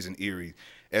communities in Erie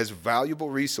as valuable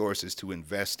resources to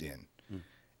invest in.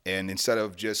 And instead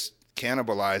of just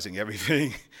cannibalizing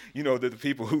everything, you know, that the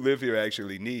people who live here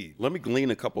actually need. Let me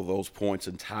glean a couple of those points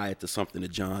and tie it to something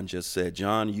that John just said.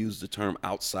 John used the term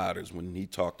outsiders when he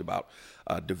talked about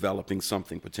developing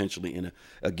something potentially in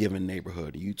a given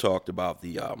neighborhood. You talked about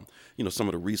the, you know, some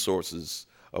of the resources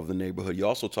of the neighborhood. You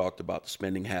also talked about the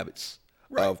spending habits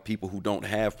of people who don't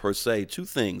have, per se, two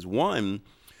things. One,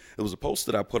 it was a post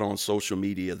that I put on social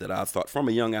media that I thought, from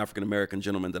a young African-American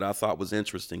gentleman, that I thought was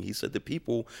interesting. He said that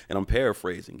people, and I'm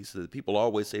paraphrasing, he said that people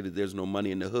always say that there's no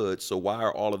money in the hood, so why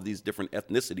are all of these different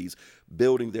ethnicities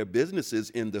building their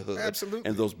businesses in the hood? Absolutely.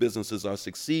 And those businesses are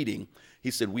succeeding.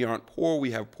 He said, we aren't poor,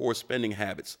 we have poor spending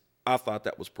habits. I thought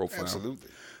that was profound. Absolutely.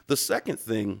 The second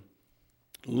thing,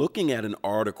 looking at an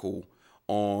article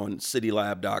on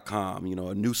citylab.com, you know,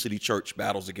 a New City Church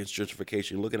battles against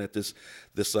gentrification, looking at this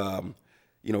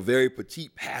very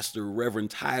petite pastor,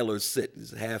 Reverend Tyler Sitt,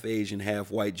 is a half Asian,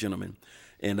 half white gentleman,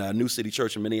 in New City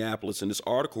Church in Minneapolis. And this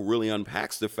article really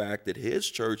unpacks the fact that his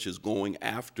church is going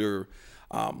after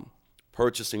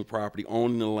purchasing property,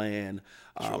 owning the land,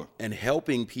 and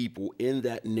helping people in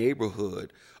that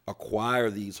neighborhood acquire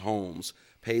these homes,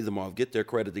 pay them off, get their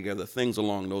credit together, things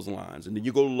along those lines. And then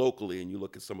you go locally and you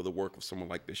look at some of the work of someone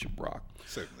like Bishop Brock.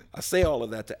 Certainly. I say all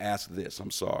of that to ask this,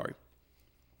 I'm sorry.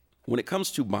 When it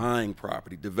comes to buying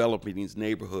property, developing these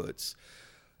neighborhoods,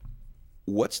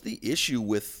 what's the issue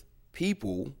with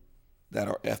people that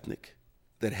are ethnic,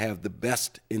 that have the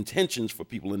best intentions for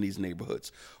people in these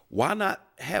neighborhoods? Why not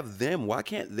have them? Why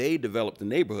can't they develop the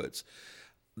neighborhoods?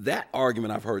 That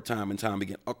argument I've heard time and time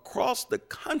again. Across the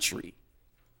country,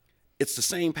 it's the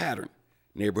same pattern.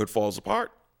 Neighborhood falls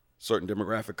apart, certain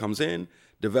demographic comes in,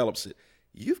 develops it.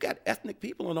 You've got ethnic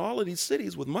people in all of these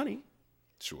cities with money.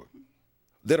 Sure.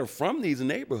 That are from these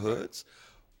neighborhoods.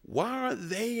 Why aren't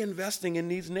they investing in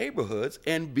these neighborhoods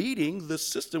and beating the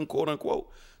system, quote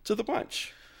unquote, to the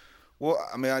punch? Well,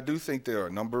 I mean, I do think there are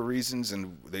a number of reasons,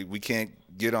 and we can't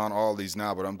get on all these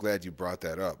now, but I'm glad you brought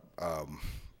that up.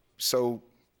 So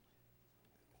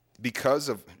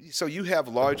you have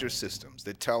larger systems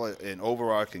that tell an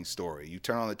overarching story. You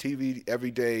turn on the TV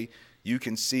every day, you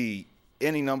can see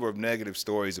any number of negative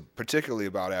stories, particularly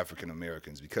about African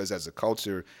Americans, because as a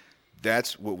culture,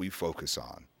 that's what we focus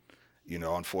on.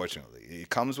 Unfortunately, it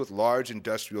comes with large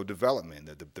industrial development.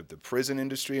 The prison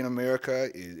industry in America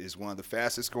is one of the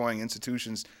fastest growing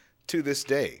institutions to this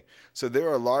day. So there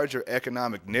are larger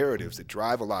economic narratives that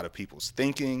drive a lot of people's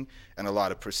thinking and a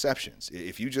lot of perceptions.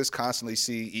 If you just constantly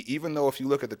see, even though if you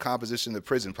look at the composition of the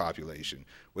prison population,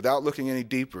 without looking any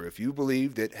deeper, if you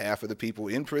believe that half of the people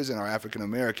in prison are African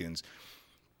Americans,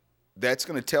 that's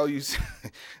going to tell you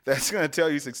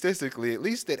statistically at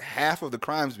least that half of the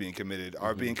crimes being committed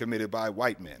are being committed by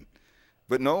white men.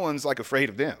 But no one's afraid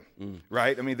of them,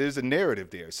 right? I mean, there's a narrative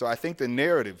there. So I think the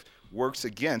narrative works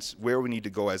against where we need to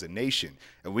go as a nation.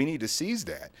 And we need to seize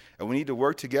that. And we need to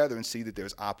work together and see that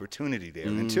there's opportunity there.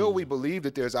 Until we believe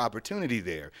that there's opportunity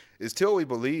there, until we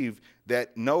believe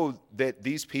that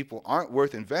these people aren't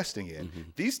worth investing in,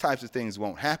 these types of things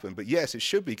won't happen. But yes, it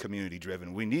should be community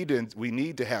driven. We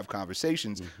need to have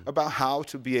conversations about how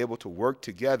to be able to work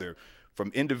together from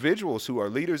individuals who are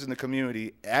leaders in the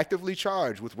community, actively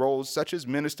charged with roles such as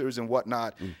ministers and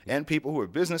whatnot, and people who are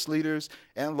business leaders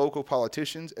and local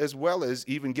politicians, as well as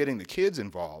even getting the kids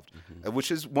involved,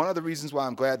 which is one of the reasons why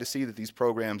I'm glad to see that these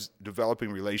programs,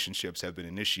 developing relationships, have been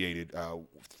initiated,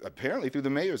 apparently through the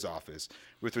mayor's office,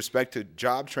 with respect to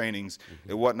job trainings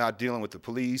and whatnot, dealing with the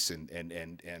police and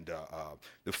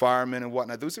the firemen and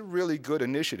whatnot. Those are really good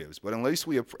initiatives, but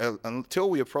until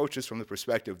we approach this from the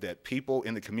perspective that people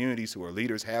in the communities who are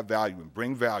leaders have value and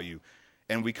bring value,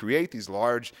 and we create these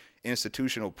large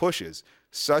institutional pushes,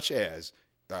 such as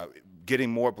getting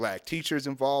more black teachers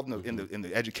involved in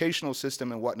the educational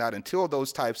system and whatnot, until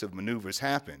those types of maneuvers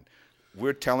happen,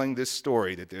 we're telling this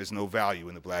story that there's no value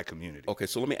in the black community. Okay,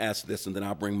 so let me ask this, and then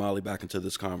I'll bring Molly back into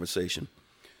this conversation.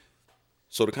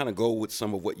 So to kind of go with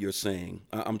some of what you're saying,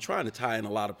 I'm trying to tie in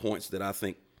a lot of points that I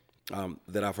think,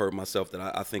 that I've heard myself, that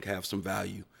I think have some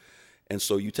value. And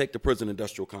so you take the prison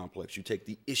industrial complex, you take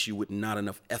the issue with not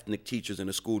enough ethnic teachers in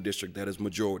a school district that is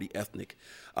majority ethnic.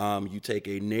 You take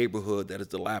a neighborhood that is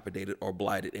dilapidated or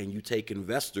blighted, and you take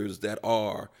investors that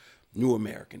are New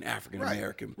American, African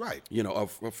American, right.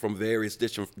 From various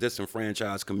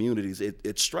disenfranchised communities.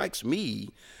 It strikes me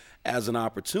as an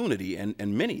opportunity,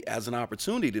 and many as an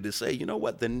opportunity to say, you know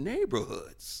what, the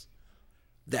neighborhoods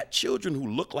that children who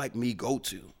look like me go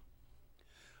to,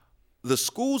 the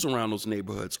schools around those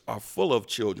neighborhoods are full of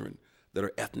children that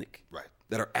are ethnic, right,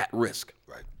 that are at risk.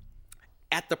 Right.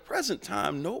 At the present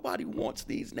time, nobody wants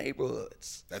these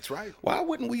neighborhoods. That's right. Why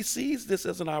wouldn't we seize this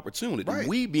as an opportunity? Right.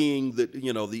 We being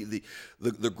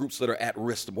the groups that are at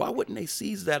risk, why wouldn't they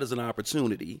seize that as an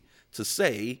opportunity to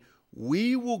say,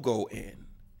 we will go in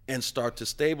and start to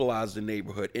stabilize the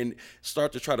neighborhood and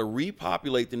start to try to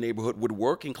repopulate the neighborhood with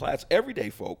working class,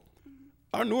 everyday folk.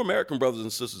 Our New American brothers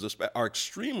and sisters are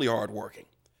extremely hardworking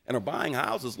and are buying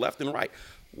houses left and right.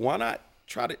 Why not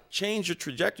try to change the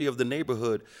trajectory of the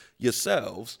neighborhood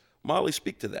yourselves? Molly,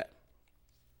 speak to that.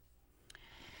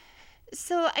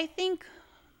 So I think,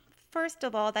 first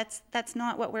of all, that's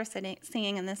not what we're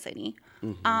seeing in the city.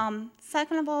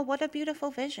 Second of all, what a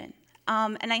beautiful vision.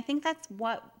 And I think that's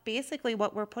what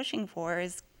we're pushing for,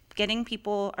 is getting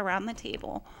people around the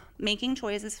table, making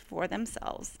choices for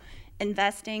themselves,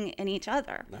 investing in each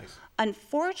other. Nice.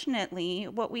 Unfortunately,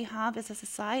 what we have is a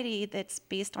society that's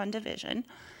based on division,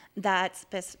 that's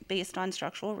based on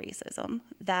structural racism,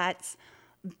 that's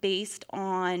based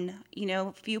on,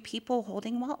 few people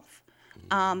holding wealth.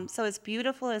 So as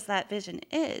beautiful as that vision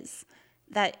is,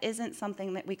 that isn't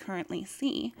something that we currently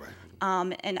see.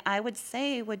 Right. And I would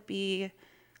say would be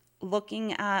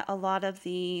looking at a lot of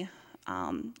the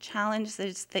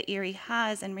challenges that Erie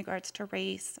has in regards to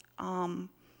race,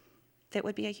 that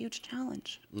would be a huge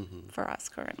challenge for us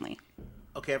currently.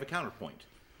 Okay, I have a counterpoint.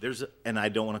 And I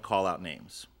don't want to call out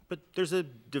names, but there's a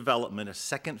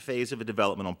second phase of a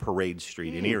development on Parade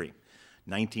Street in Erie,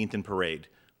 19th and Parade.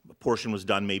 A portion was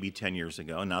done maybe 10 years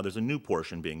ago, and now there's a new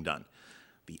portion being done.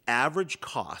 The average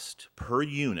cost per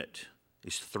unit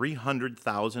is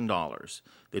 $300,000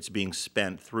 that's being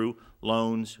spent through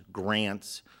loans,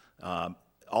 grants,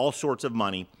 all sorts of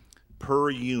money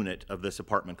per unit of this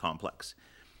apartment complex.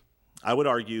 I would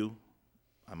argue,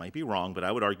 I might be wrong, but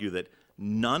I would argue that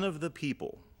none of the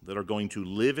people that are going to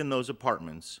live in those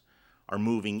apartments are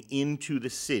moving into the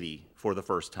city for the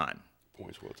first time.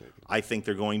 Points well taken. I think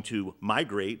they're going to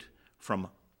migrate from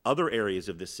other areas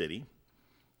of the city.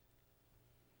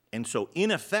 And so,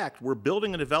 in effect, we're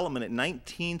building a development at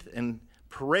 19th and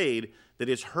Parade that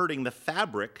is hurting the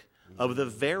fabric of the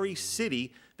very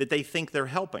city that they think they're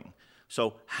helping.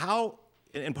 So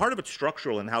and part of it's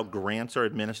structural in how grants are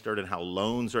administered and how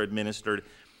loans are administered.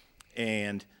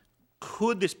 And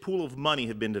could this pool of money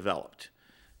have been developed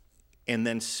and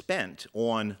then spent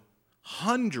on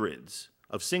hundreds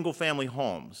of single-family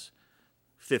homes,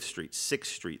 5th Street, 6th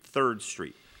Street, 3rd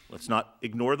Street? Let's not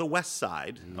ignore the west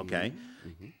side, okay?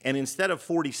 And instead of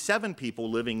 47 people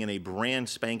living in a brand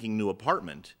spanking new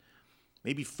apartment,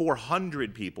 maybe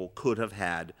 400 people could have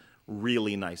had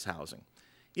really nice housing.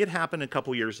 It happened a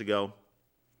couple years ago,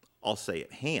 I'll say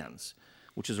it, Hands,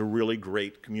 which is a really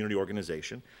great community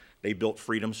organization. They built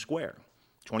Freedom Square.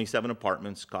 27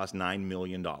 apartments, cost $9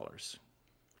 million.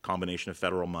 Combination of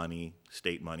federal money,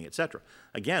 state money, et cetera.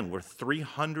 Again, we're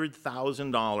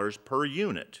 $300,000 per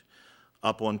unit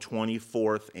up on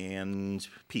 24th and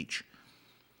Peach.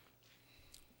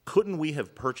 Couldn't we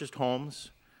have purchased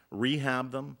homes,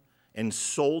 rehabbed them, and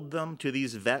sold them to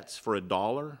these vets for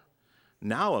 $1?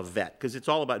 Now a vet, because it's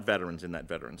all about veterans in that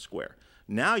Veteran Square.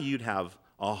 Now you'd have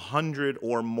 100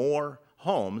 or more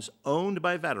homes owned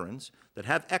by veterans that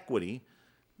have equity,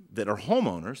 that are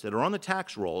homeowners, that are on the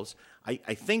tax rolls. I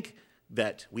think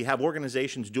that we have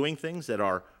organizations doing things that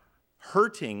are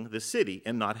hurting the city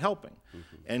and not helping.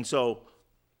 And so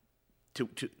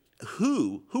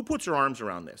who puts their arms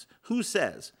around this? Who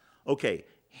says, okay,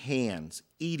 Hands,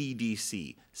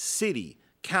 EDDC, city,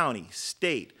 county,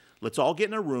 state, let's all get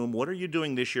in a room. What are you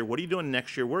doing this year? What are you doing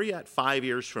next year? Where are you at 5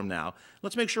 years from now?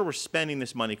 Let's make sure we're spending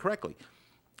this money correctly.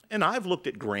 And I've looked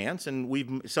at grants,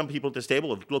 and some people at this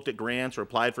table have looked at grants or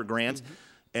applied for grants,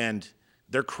 and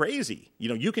they're crazy.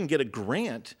 You can get a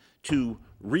grant to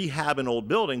rehab an old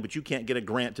building, but you can't get a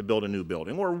grant to build a new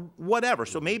building or whatever.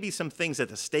 So maybe some things at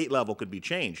the state level could be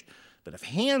changed. But if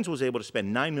Hands was able to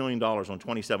spend $9 million on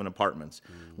 27 apartments,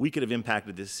 we could have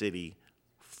impacted this city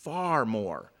far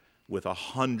more with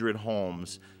 100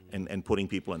 homes and putting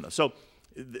people in those. So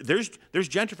there's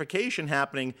gentrification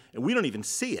happening, and we don't even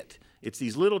see it. It's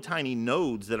these little tiny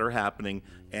nodes that are happening,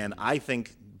 and I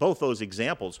think both those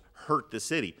examples hurt the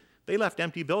city. They left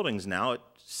empty buildings now at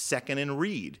 2nd and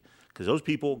Reed because those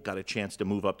people got a chance to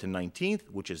move up to 19th,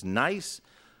 which is nice,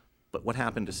 but what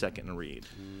happened to 2nd and Reed?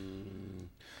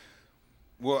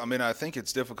 Well, I mean, I think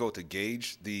it's difficult to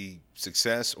gauge the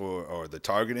success or the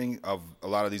targeting of a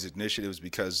lot of these initiatives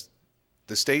because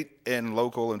the state and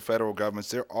local and federal governments,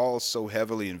 they're all so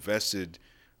heavily invested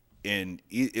in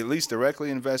at least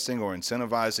directly investing or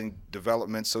incentivizing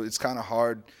development. So it's kind of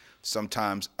hard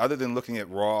sometimes, other than looking at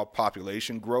raw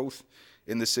population growth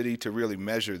in the city, to really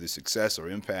measure the success or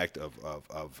impact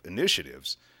of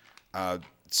initiatives.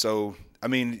 So, I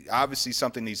mean, obviously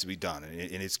something needs to be done, and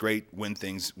it's great when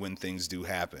things do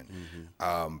happen.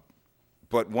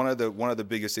 But one of the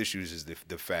biggest issues is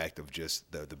the fact of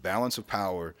just the balance of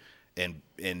power,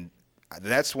 and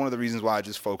that's one of the reasons why I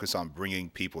just focus on bringing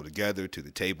people together to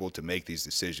the table to make these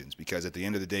decisions. Because at the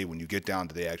end of the day, when you get down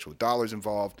to the actual dollars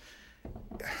involved,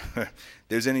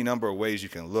 there's any number of ways you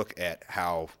can look at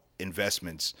how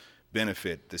investments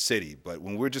benefit the city. But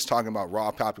when we're just talking about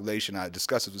raw population, I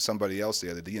discussed it with somebody else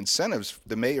the other day, the incentives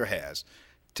the mayor has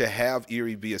to have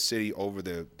Erie be a city over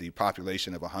the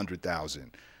population of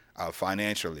 100,000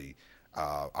 financially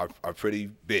are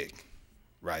pretty big,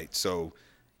 right? So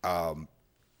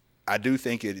I do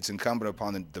think it's incumbent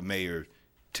upon the mayor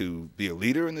to be a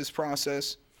leader in this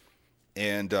process.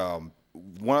 And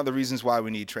one of the reasons why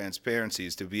we need transparency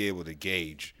is to be able to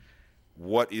gauge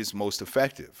what is most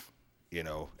effective. You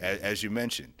know, as you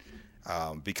mentioned,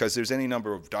 because there's any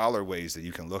number of dollar ways that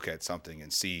you can look at something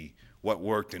and see what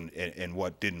worked and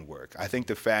what didn't work. I think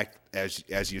the fact,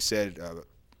 as you said,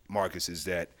 Marcus, is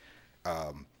that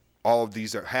all of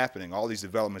these are happening, all these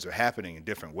developments are happening in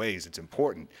different ways. It's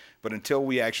important. But until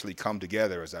we actually come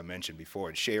together, as I mentioned before,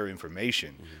 and share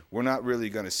information, we're not really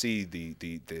going to see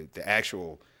the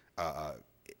actual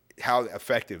how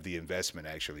effective the investment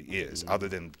actually is, other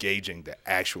than gauging the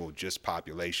actual just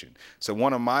population. So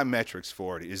one of my metrics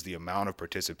for it is the amount of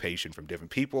participation from different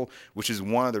people, which is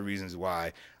one of the reasons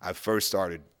why I first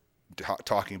started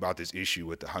talking about this issue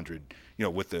with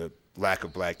with the lack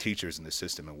of black teachers in the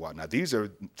system and whatnot. These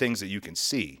are things that you can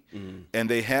see, and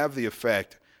they have the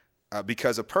effect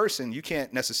because a person, you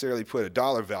can't necessarily put a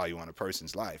dollar value on a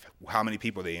person's life, how many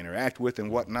people they interact with and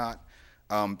whatnot.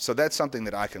 So that's something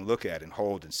that I can look at and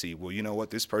hold and see, well, you know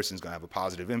what, this person's going to have a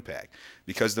positive impact.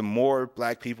 Because the more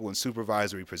black people in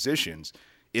supervisory positions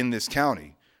in this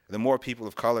county, the more people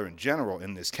of color in general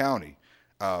in this county,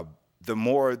 the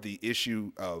more the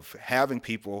issue of having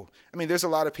people, I mean, there's a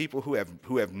lot of people who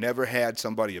have never had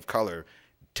somebody of color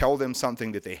tell them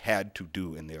something that they had to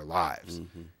do in their lives.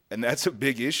 And that's a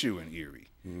big issue in Erie.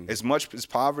 As much as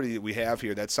poverty that we have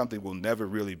here, that's something we'll never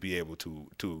really be able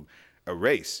to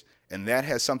erase. And that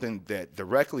has something that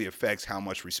directly affects how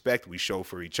much respect we show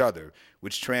for each other,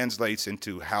 which translates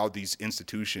into how these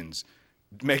institutions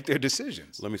make their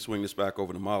decisions. Let me swing this back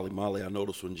over to Molly. Molly, I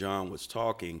noticed when John was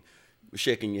talking, you were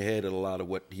shaking your head at a lot of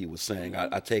what he was saying.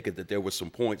 I take it that there were some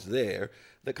points there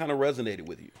that kind of resonated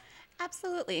with you.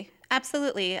 Absolutely.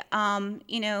 Absolutely.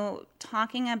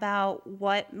 Talking about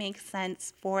what makes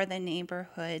sense for the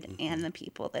neighborhood and the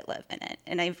people that live in it.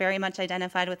 And I very much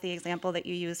identified with the example that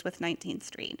you used with 19th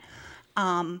Street.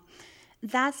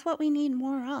 That's what we need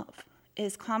more of,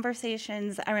 is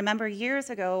conversations. I remember years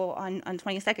ago on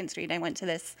 22nd Street, I went to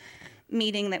this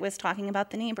meeting that was talking about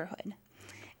the neighborhood.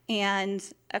 And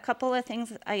a couple of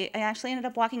things, I actually ended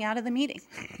up walking out of the meeting.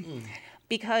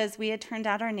 Because we had turned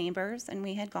out our neighbors and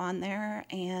we had gone there,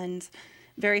 and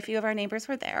very few of our neighbors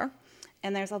were there.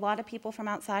 And there's a lot of people from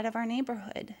outside of our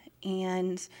neighborhood.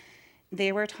 And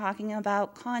they were talking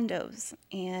about condos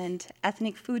and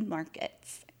ethnic food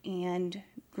markets and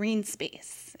green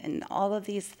space and all of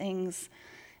these things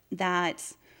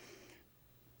that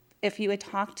if you had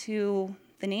talked to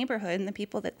the neighborhood and the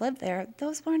people that lived there,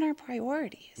 those weren't our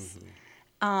priorities.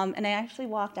 And I actually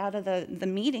walked out of the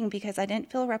meeting because I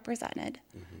didn't feel represented.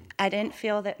 I didn't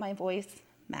feel that my voice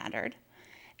mattered.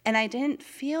 And I didn't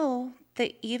feel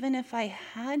that even if I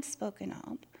had spoken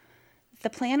up,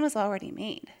 the plan was already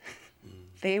made.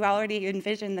 They already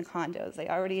envisioned the condos. They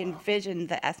already envisioned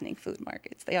the ethnic food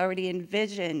markets. They already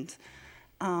envisioned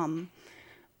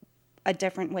a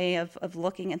different way of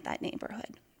looking at that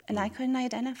neighborhood. And I couldn't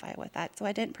identify with that, so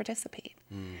I didn't participate.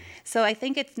 So I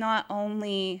think it's not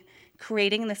only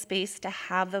creating the space to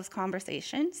have those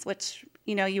conversations, which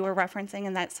you were referencing,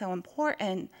 and that's so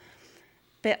important,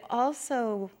 but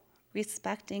also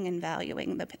respecting and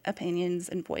valuing the opinions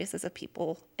and voices of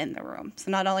people in the room.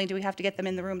 So not only do we have to get them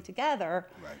in the room together,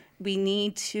 we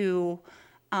need to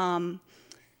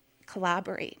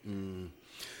collaborate.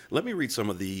 Let me read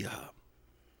some of the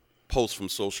posts from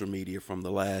social media from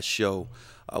the last show.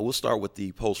 We'll start with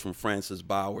the post from Frances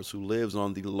Bowers, who lives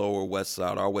on the Lower West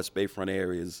Side. Our West Bayfront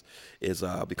area is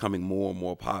becoming more and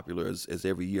more popular as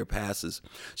every year passes.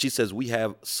 She says, "We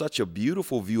have such a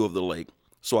beautiful view of the lake,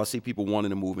 so I see people wanting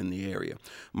to move in the area.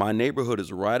 My neighborhood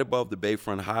is right above the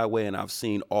Bayfront Highway, and I've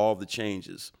seen all the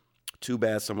changes. Too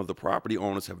bad some of the property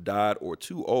owners have died or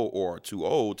are too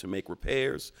old to make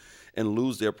repairs and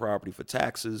lose their property for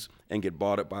taxes and get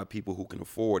bought up by people who can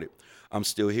afford it. I'm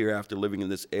still here after living in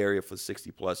this area for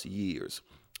 60 plus years.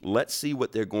 Let's see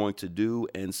what they're going to do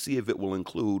and see if it will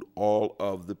include all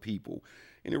of the people."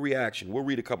 Any reaction? We'll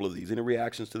read a couple of these. Any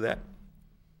reactions to that?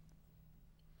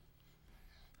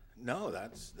 No,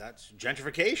 that's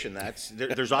gentrification.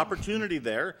 There's opportunity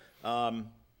there,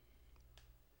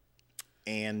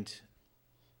 and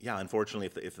yeah, unfortunately,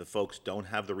 if the folks don't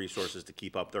have the resources to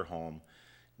keep up their home.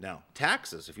 Now,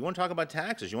 taxes. If you want to talk about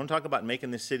taxes, you want to talk about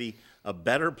making this city a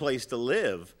better place to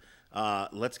live,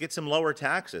 let's get some lower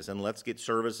taxes and let's get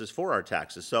services for our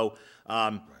taxes. So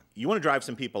you want to drive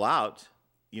some people out,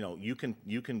 you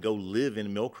can go live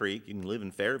in Mill Creek, you can live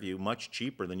in Fairview much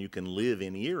cheaper than you can live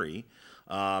in Erie.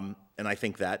 And I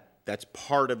think that's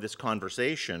part of this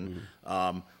conversation.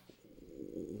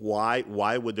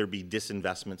 Why would there be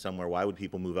disinvestment somewhere? Why would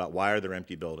people move out? Why are there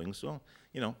empty buildings? Well,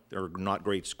 There are not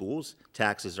great schools,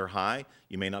 taxes are high,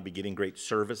 you may not be getting great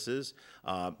services,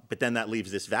 but then that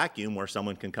leaves this vacuum where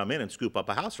someone can come in and scoop up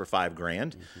a house for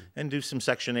 $5,000 and do some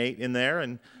Section 8 in there,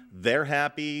 and they're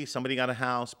happy, somebody got a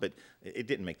house, but it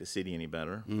didn't make the city any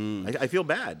better. I feel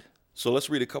bad. So let's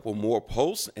read a couple more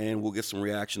posts, and we'll get some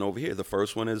reaction over here. The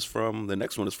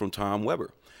next one is from Tom Weber.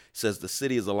 It says, the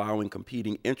city is allowing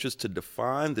competing interests to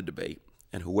define the debate,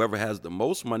 and whoever has the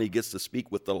most money gets to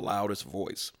speak with the loudest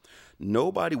voice.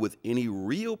 Nobody with any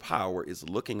real power is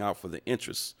looking out for the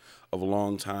interests of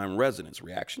longtime residents.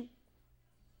 Reaction?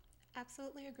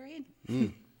 Absolutely agreed.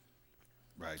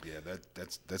 Right, yeah,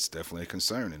 that's definitely a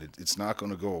concern, and it's not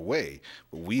going to go away.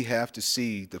 But we have to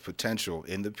see the potential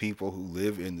in the people who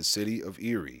live in the city of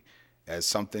Erie as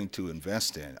something to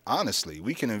invest in. Honestly,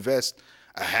 we can invest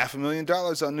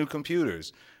 $500,000 on new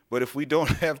computers, but if we don't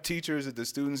have teachers that the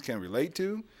students can relate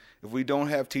to, if we don't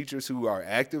have teachers who are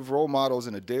active role models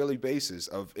on a daily basis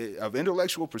of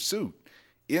intellectual pursuit,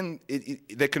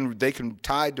 they can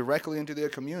tie directly into their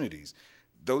communities,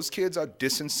 those kids are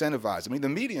disincentivized. I mean, the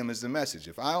medium is the message.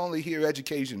 If I only hear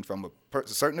education from a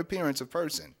certain appearance of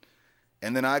person,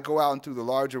 and then I go out into the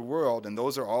larger world, and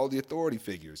those are all the authority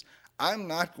figures, I'm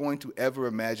not going to ever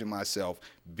imagine myself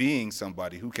being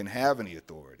somebody who can have any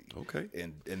authority. Okay.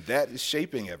 And that is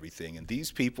shaping everything. And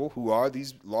these people who are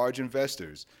these large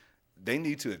investors, they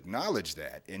need to acknowledge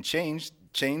that and change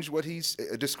what he's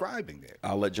describing there.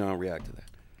 I'll let John react to that.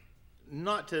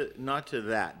 Not to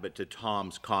that, but to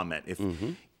Tom's comment. If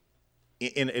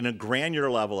in a granular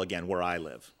level, again, where I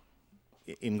live,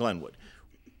 in Glenwood,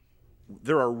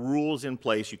 there are rules in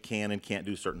place. You can and can't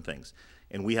do certain things.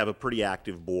 And we have a pretty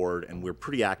active board, and we're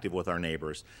pretty active with our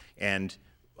neighbors. And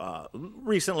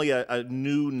recently, a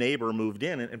new neighbor moved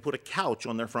in and put a couch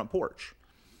on their front porch.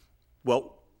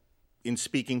 Well, in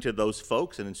speaking to those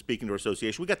folks and in speaking to our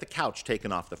association, we got the couch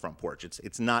taken off the front porch.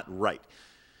 It's not right.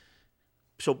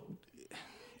 So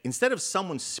instead of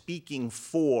someone speaking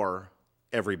for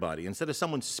everybody, instead of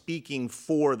someone speaking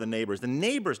for the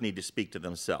neighbors need to speak to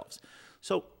themselves.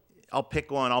 So I'll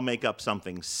pick one, I'll make up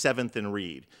something, 7th and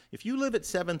Reed. If you live at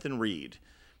 7th and Reed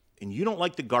and you don't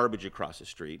like the garbage across the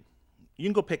street, you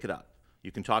can go pick it up.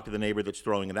 You can talk to the neighbor that's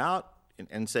throwing it out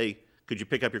and say, could you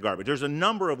pick up your garbage? There's a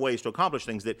number of ways to accomplish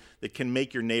things that can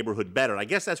make your neighborhood better. And I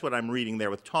guess that's what I'm reading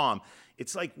there with Tom.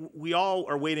 It's like we all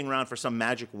are waiting around for some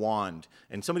magic wand,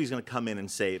 and somebody's going to come in and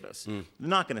save us. They're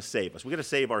not going to save us. We've got to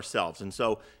save ourselves. And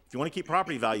so if you want to keep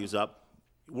property values up,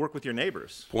 work with your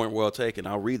neighbors. Point well taken.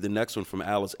 I'll read the next one from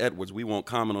Alice Edwards. We won't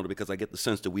comment on it because I get the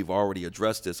sense that we've already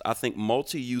addressed this. I think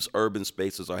multi-use urban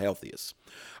spaces are healthiest.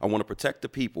 I want to protect the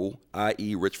people,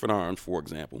 i.e. Richford Arms, for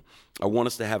example. I want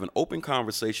us to have an open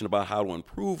conversation about how to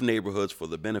improve neighborhoods for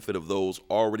the benefit of those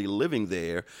already living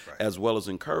there, right, as well as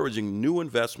encouraging new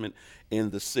investment in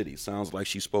the city. Sounds like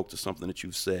she spoke to something that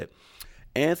you've said.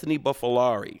 Anthony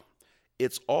Buffalari,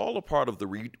 it's all a part of the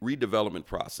redevelopment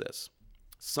process.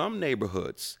 Some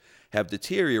neighborhoods have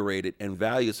deteriorated and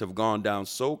values have gone down,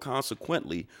 so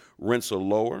consequently, rents are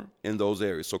lower in those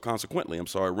areas.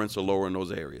 Rents are lower in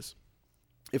those areas.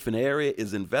 If an area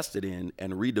is invested in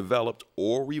and redeveloped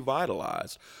or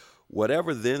revitalized,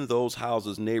 whatever then those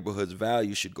houses' neighborhoods'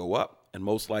 value should go up, and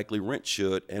most likely rent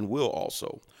should and will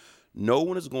also. No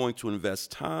one is going to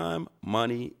invest time,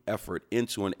 money, effort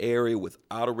into an area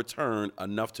without a return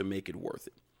enough to make it worth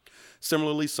it.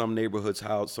 Similarly, some neighborhoods'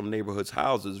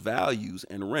 houses' values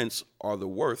and rents are the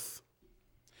worth,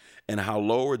 and how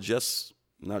lower, just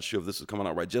not sure if this is coming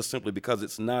out right, just simply because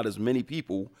it's not as many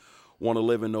people want to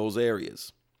live in those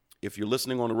areas. If you're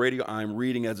listening on the radio, I'm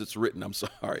reading as it's written. I'm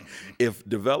sorry. If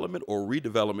development or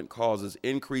redevelopment causes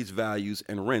increased values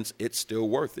and rents, it's still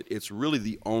worth it. It's really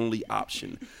the only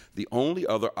option. The only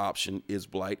other option is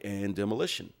blight and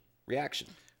demolition. Reaction.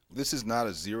 This is not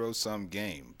a zero-sum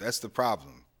game. That's the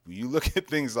problem. When you look at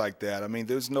things like that, I mean,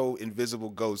 there's no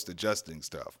invisible ghost adjusting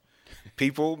stuff.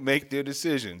 People make their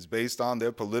decisions based on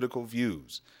their political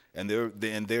views and their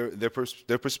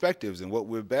perspectives. And what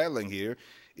we're battling here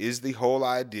is the whole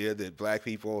idea that black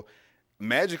people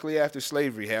magically after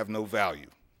slavery have no value.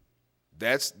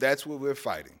 That's what we're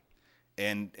fighting.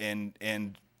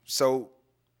 And so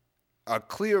a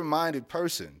clear-minded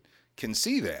person can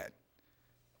see that.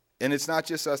 And it's not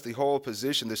just us, the whole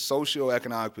position, the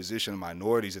socioeconomic position of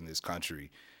minorities in this country,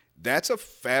 that's a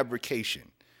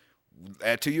fabrication.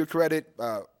 To your credit,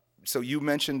 so you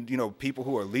mentioned, people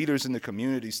who are leaders in the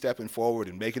community stepping forward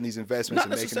and making these investments.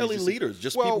 Not necessarily leaders,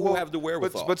 just people who have the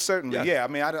wherewithal. But certainly, yeah. I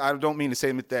mean, I don't mean to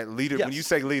say that leader. Yes. When you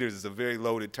say leaders, it's a very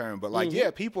loaded term.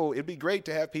 But people, it'd be great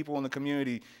to have people in the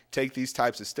community take these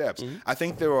types of steps. I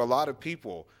think there are a lot of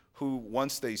people who,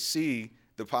 once they see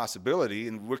the possibility,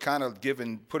 and we're kind of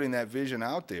putting that vision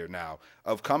out there now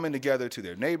of coming together to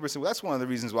their neighbors. And that's one of the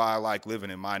reasons why I like living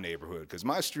in my neighborhood, because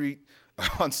my street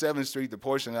on 7th Street, the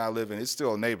portion that I live in, it's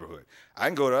still a neighborhood. I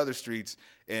can go to other streets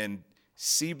and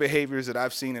see behaviors that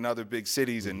I've seen in other big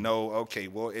cities and know, okay,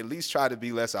 well, at least try to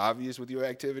be less obvious with your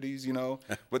activities, you know.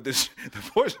 But the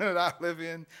portion that I live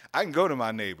in, I can go to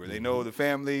my neighbor. They know the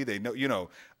family. They know, you know.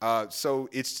 So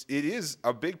it is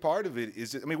a big part of it.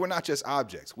 We're not just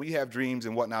objects. We have dreams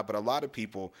and whatnot, but a lot of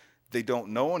people, they don't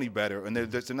know any better, and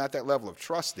there's not that level of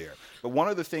trust there. But one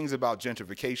of the things about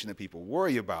gentrification that people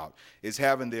worry about is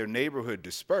having their neighborhood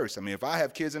dispersed. I mean, if I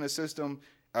have kids in the system,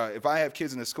 if I have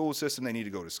kids in the school system, they need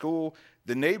to go to school.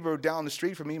 The neighbor down the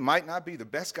street from me might not be the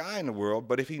best guy in the world,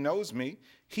 but if he knows me,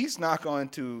 he's not going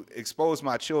to expose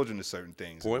my children to certain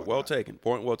things. Point well taken.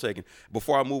 Point well taken.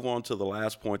 Before I move on to the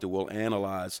last point that we'll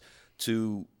analyze,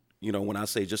 to, you know, when I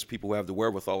say just people who have the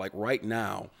wherewithal, like right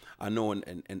now, I know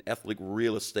an ethnic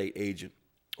real estate agent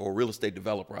or real estate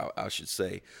developer, I should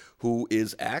say, who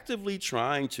is actively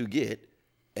trying to get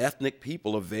ethnic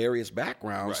people of various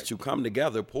backgrounds to come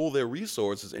together, pull their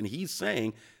resources, and he's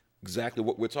saying exactly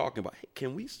what we're talking about. Hey,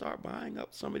 can we start buying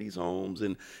up some of these homes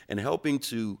and helping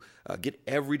to get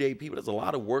everyday people? There's a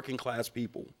lot of working class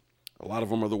people. A lot of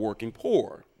them are the working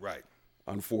poor. Right.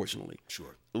 Unfortunately.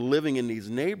 Sure. Living in these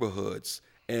neighborhoods.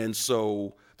 And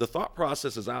so the thought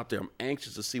process is out there. I'm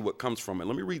anxious to see what comes from it.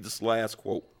 Let me read this last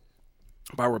quote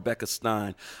by Rebecca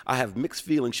Stein. I have mixed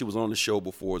feelings. She was on the show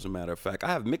before, as a matter of fact. I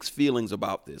have mixed feelings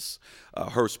about this,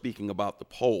 her speaking about the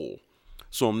poll.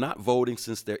 So I'm not voting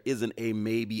since there isn't a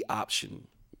maybe option,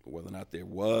 whether or not there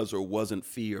was or wasn't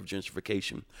fear of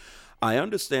gentrification. I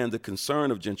understand the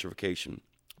concern of gentrification,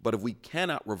 but if we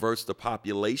cannot reverse the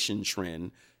population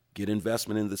trend, get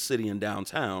investment in the city and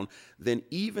downtown, then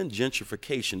even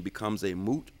gentrification becomes a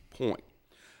moot point.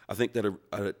 I think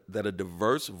that a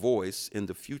diverse voice in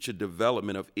the future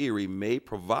development of Erie may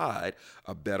provide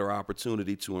a better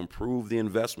opportunity to improve the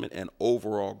investment and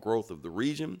overall growth of the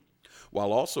region,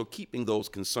 while also keeping those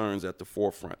concerns at the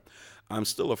forefront. I'm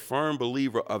still a firm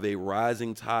believer of a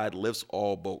rising tide lifts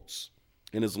all boats,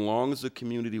 and as long as the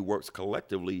community works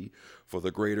collectively for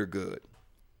the greater good.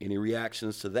 Any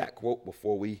reactions to that quote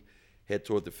before we head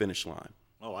toward the finish line?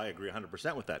 Oh, I agree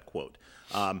 100% with that quote.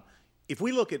 If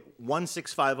we look at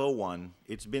 16501,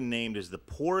 it's been named as the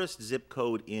poorest zip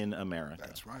code in America.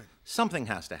 That's right. Something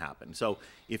has to happen. So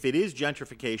if it is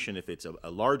gentrification, if it's a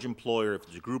large employer, if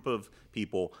it's a group of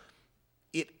people,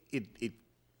 it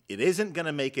isn't going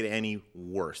to make it any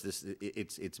worse.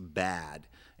 It's bad.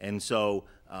 And so,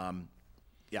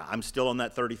 yeah, I'm still on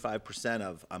that 35%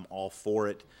 of I'm all for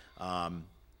it.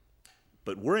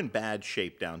 But we're in bad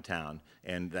shape downtown,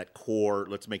 and that core,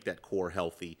 let's make that core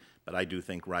healthy. But I do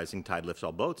think rising tide lifts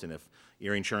all boats, and if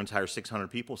Erie Insurance hires 600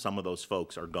 people, some of those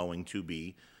folks are going to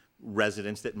be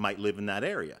residents that might live in that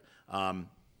area. And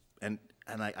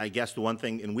I guess the one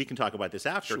thing, and we can talk about this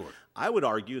after, Sure. I would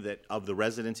argue that of the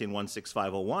residents in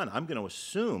 16501, I'm going to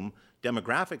assume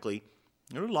demographically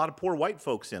there are a lot of poor white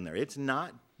folks in there. It's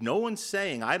not, no one's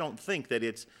saying, I don't think that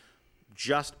it's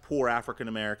just poor African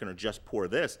American or just poor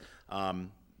this.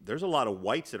 There's a lot of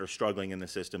whites that are struggling in the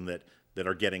system that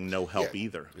are getting no help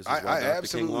either. This is why I Dr.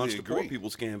 absolutely King launched agree. the Poor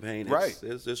People's Campaign. Right.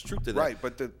 There's truth to that. Right,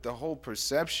 but the whole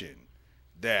perception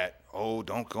that, oh,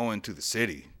 don't go into the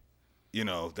city, you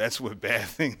know, that's where bad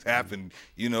things happen.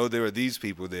 You know, there are these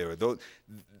people there.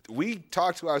 We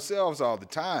talk to ourselves all the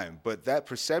time, but that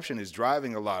perception is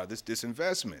driving a lot of this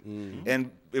disinvestment. Mm-hmm.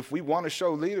 And if we want to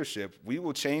show leadership, we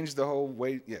will change the whole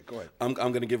way. Yeah, go ahead. I'm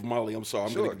going to give Molly, I'm sorry,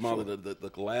 I'm going to give Molly Sure.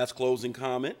 the last closing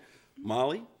comment.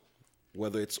 Molly,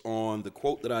 whether it's on the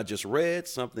quote that I just read,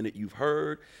 something that you've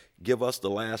heard, give us the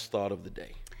last thought of the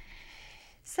day.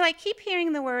 So I keep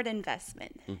hearing the word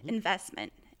investment,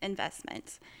 investment.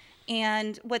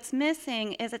 And what's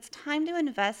missing is it's time to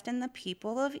invest in the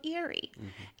people of Erie.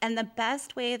 And the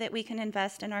best way that we can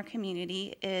invest in our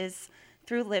community is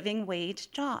through living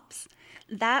wage jobs.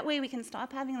 That way we can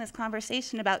stop having this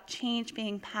conversation about change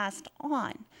being passed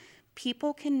on.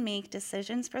 People can make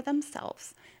decisions for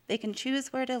themselves. They can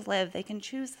choose where to live. They can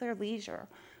choose their leisure.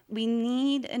 We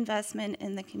need investment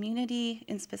in the community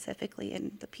and specifically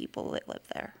in the people that live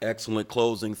there. Excellent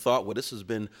closing thought. Well, this has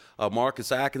been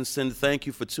Marcus Atkinson. Thank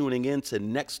you for tuning in to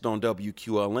Next on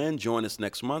WQLN. Join us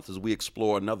next month as we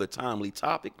explore another timely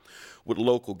topic with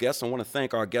local guests. I want to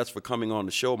thank our guests for coming on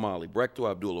the show, Molly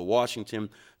Brechtel, Abdullah Washington,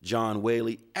 John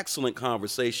Whaley. Excellent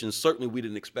conversations. Certainly we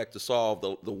didn't expect to solve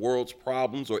the world's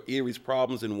problems or Erie's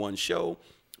problems in one show.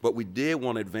 But we did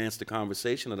want to advance the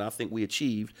conversation, and I think we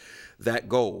achieved that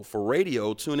goal. For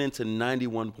radio, tune in to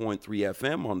 91.3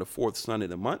 FM on the fourth Sunday of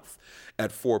the month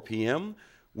at 4 p.m.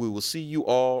 We will see you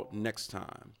all next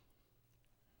time.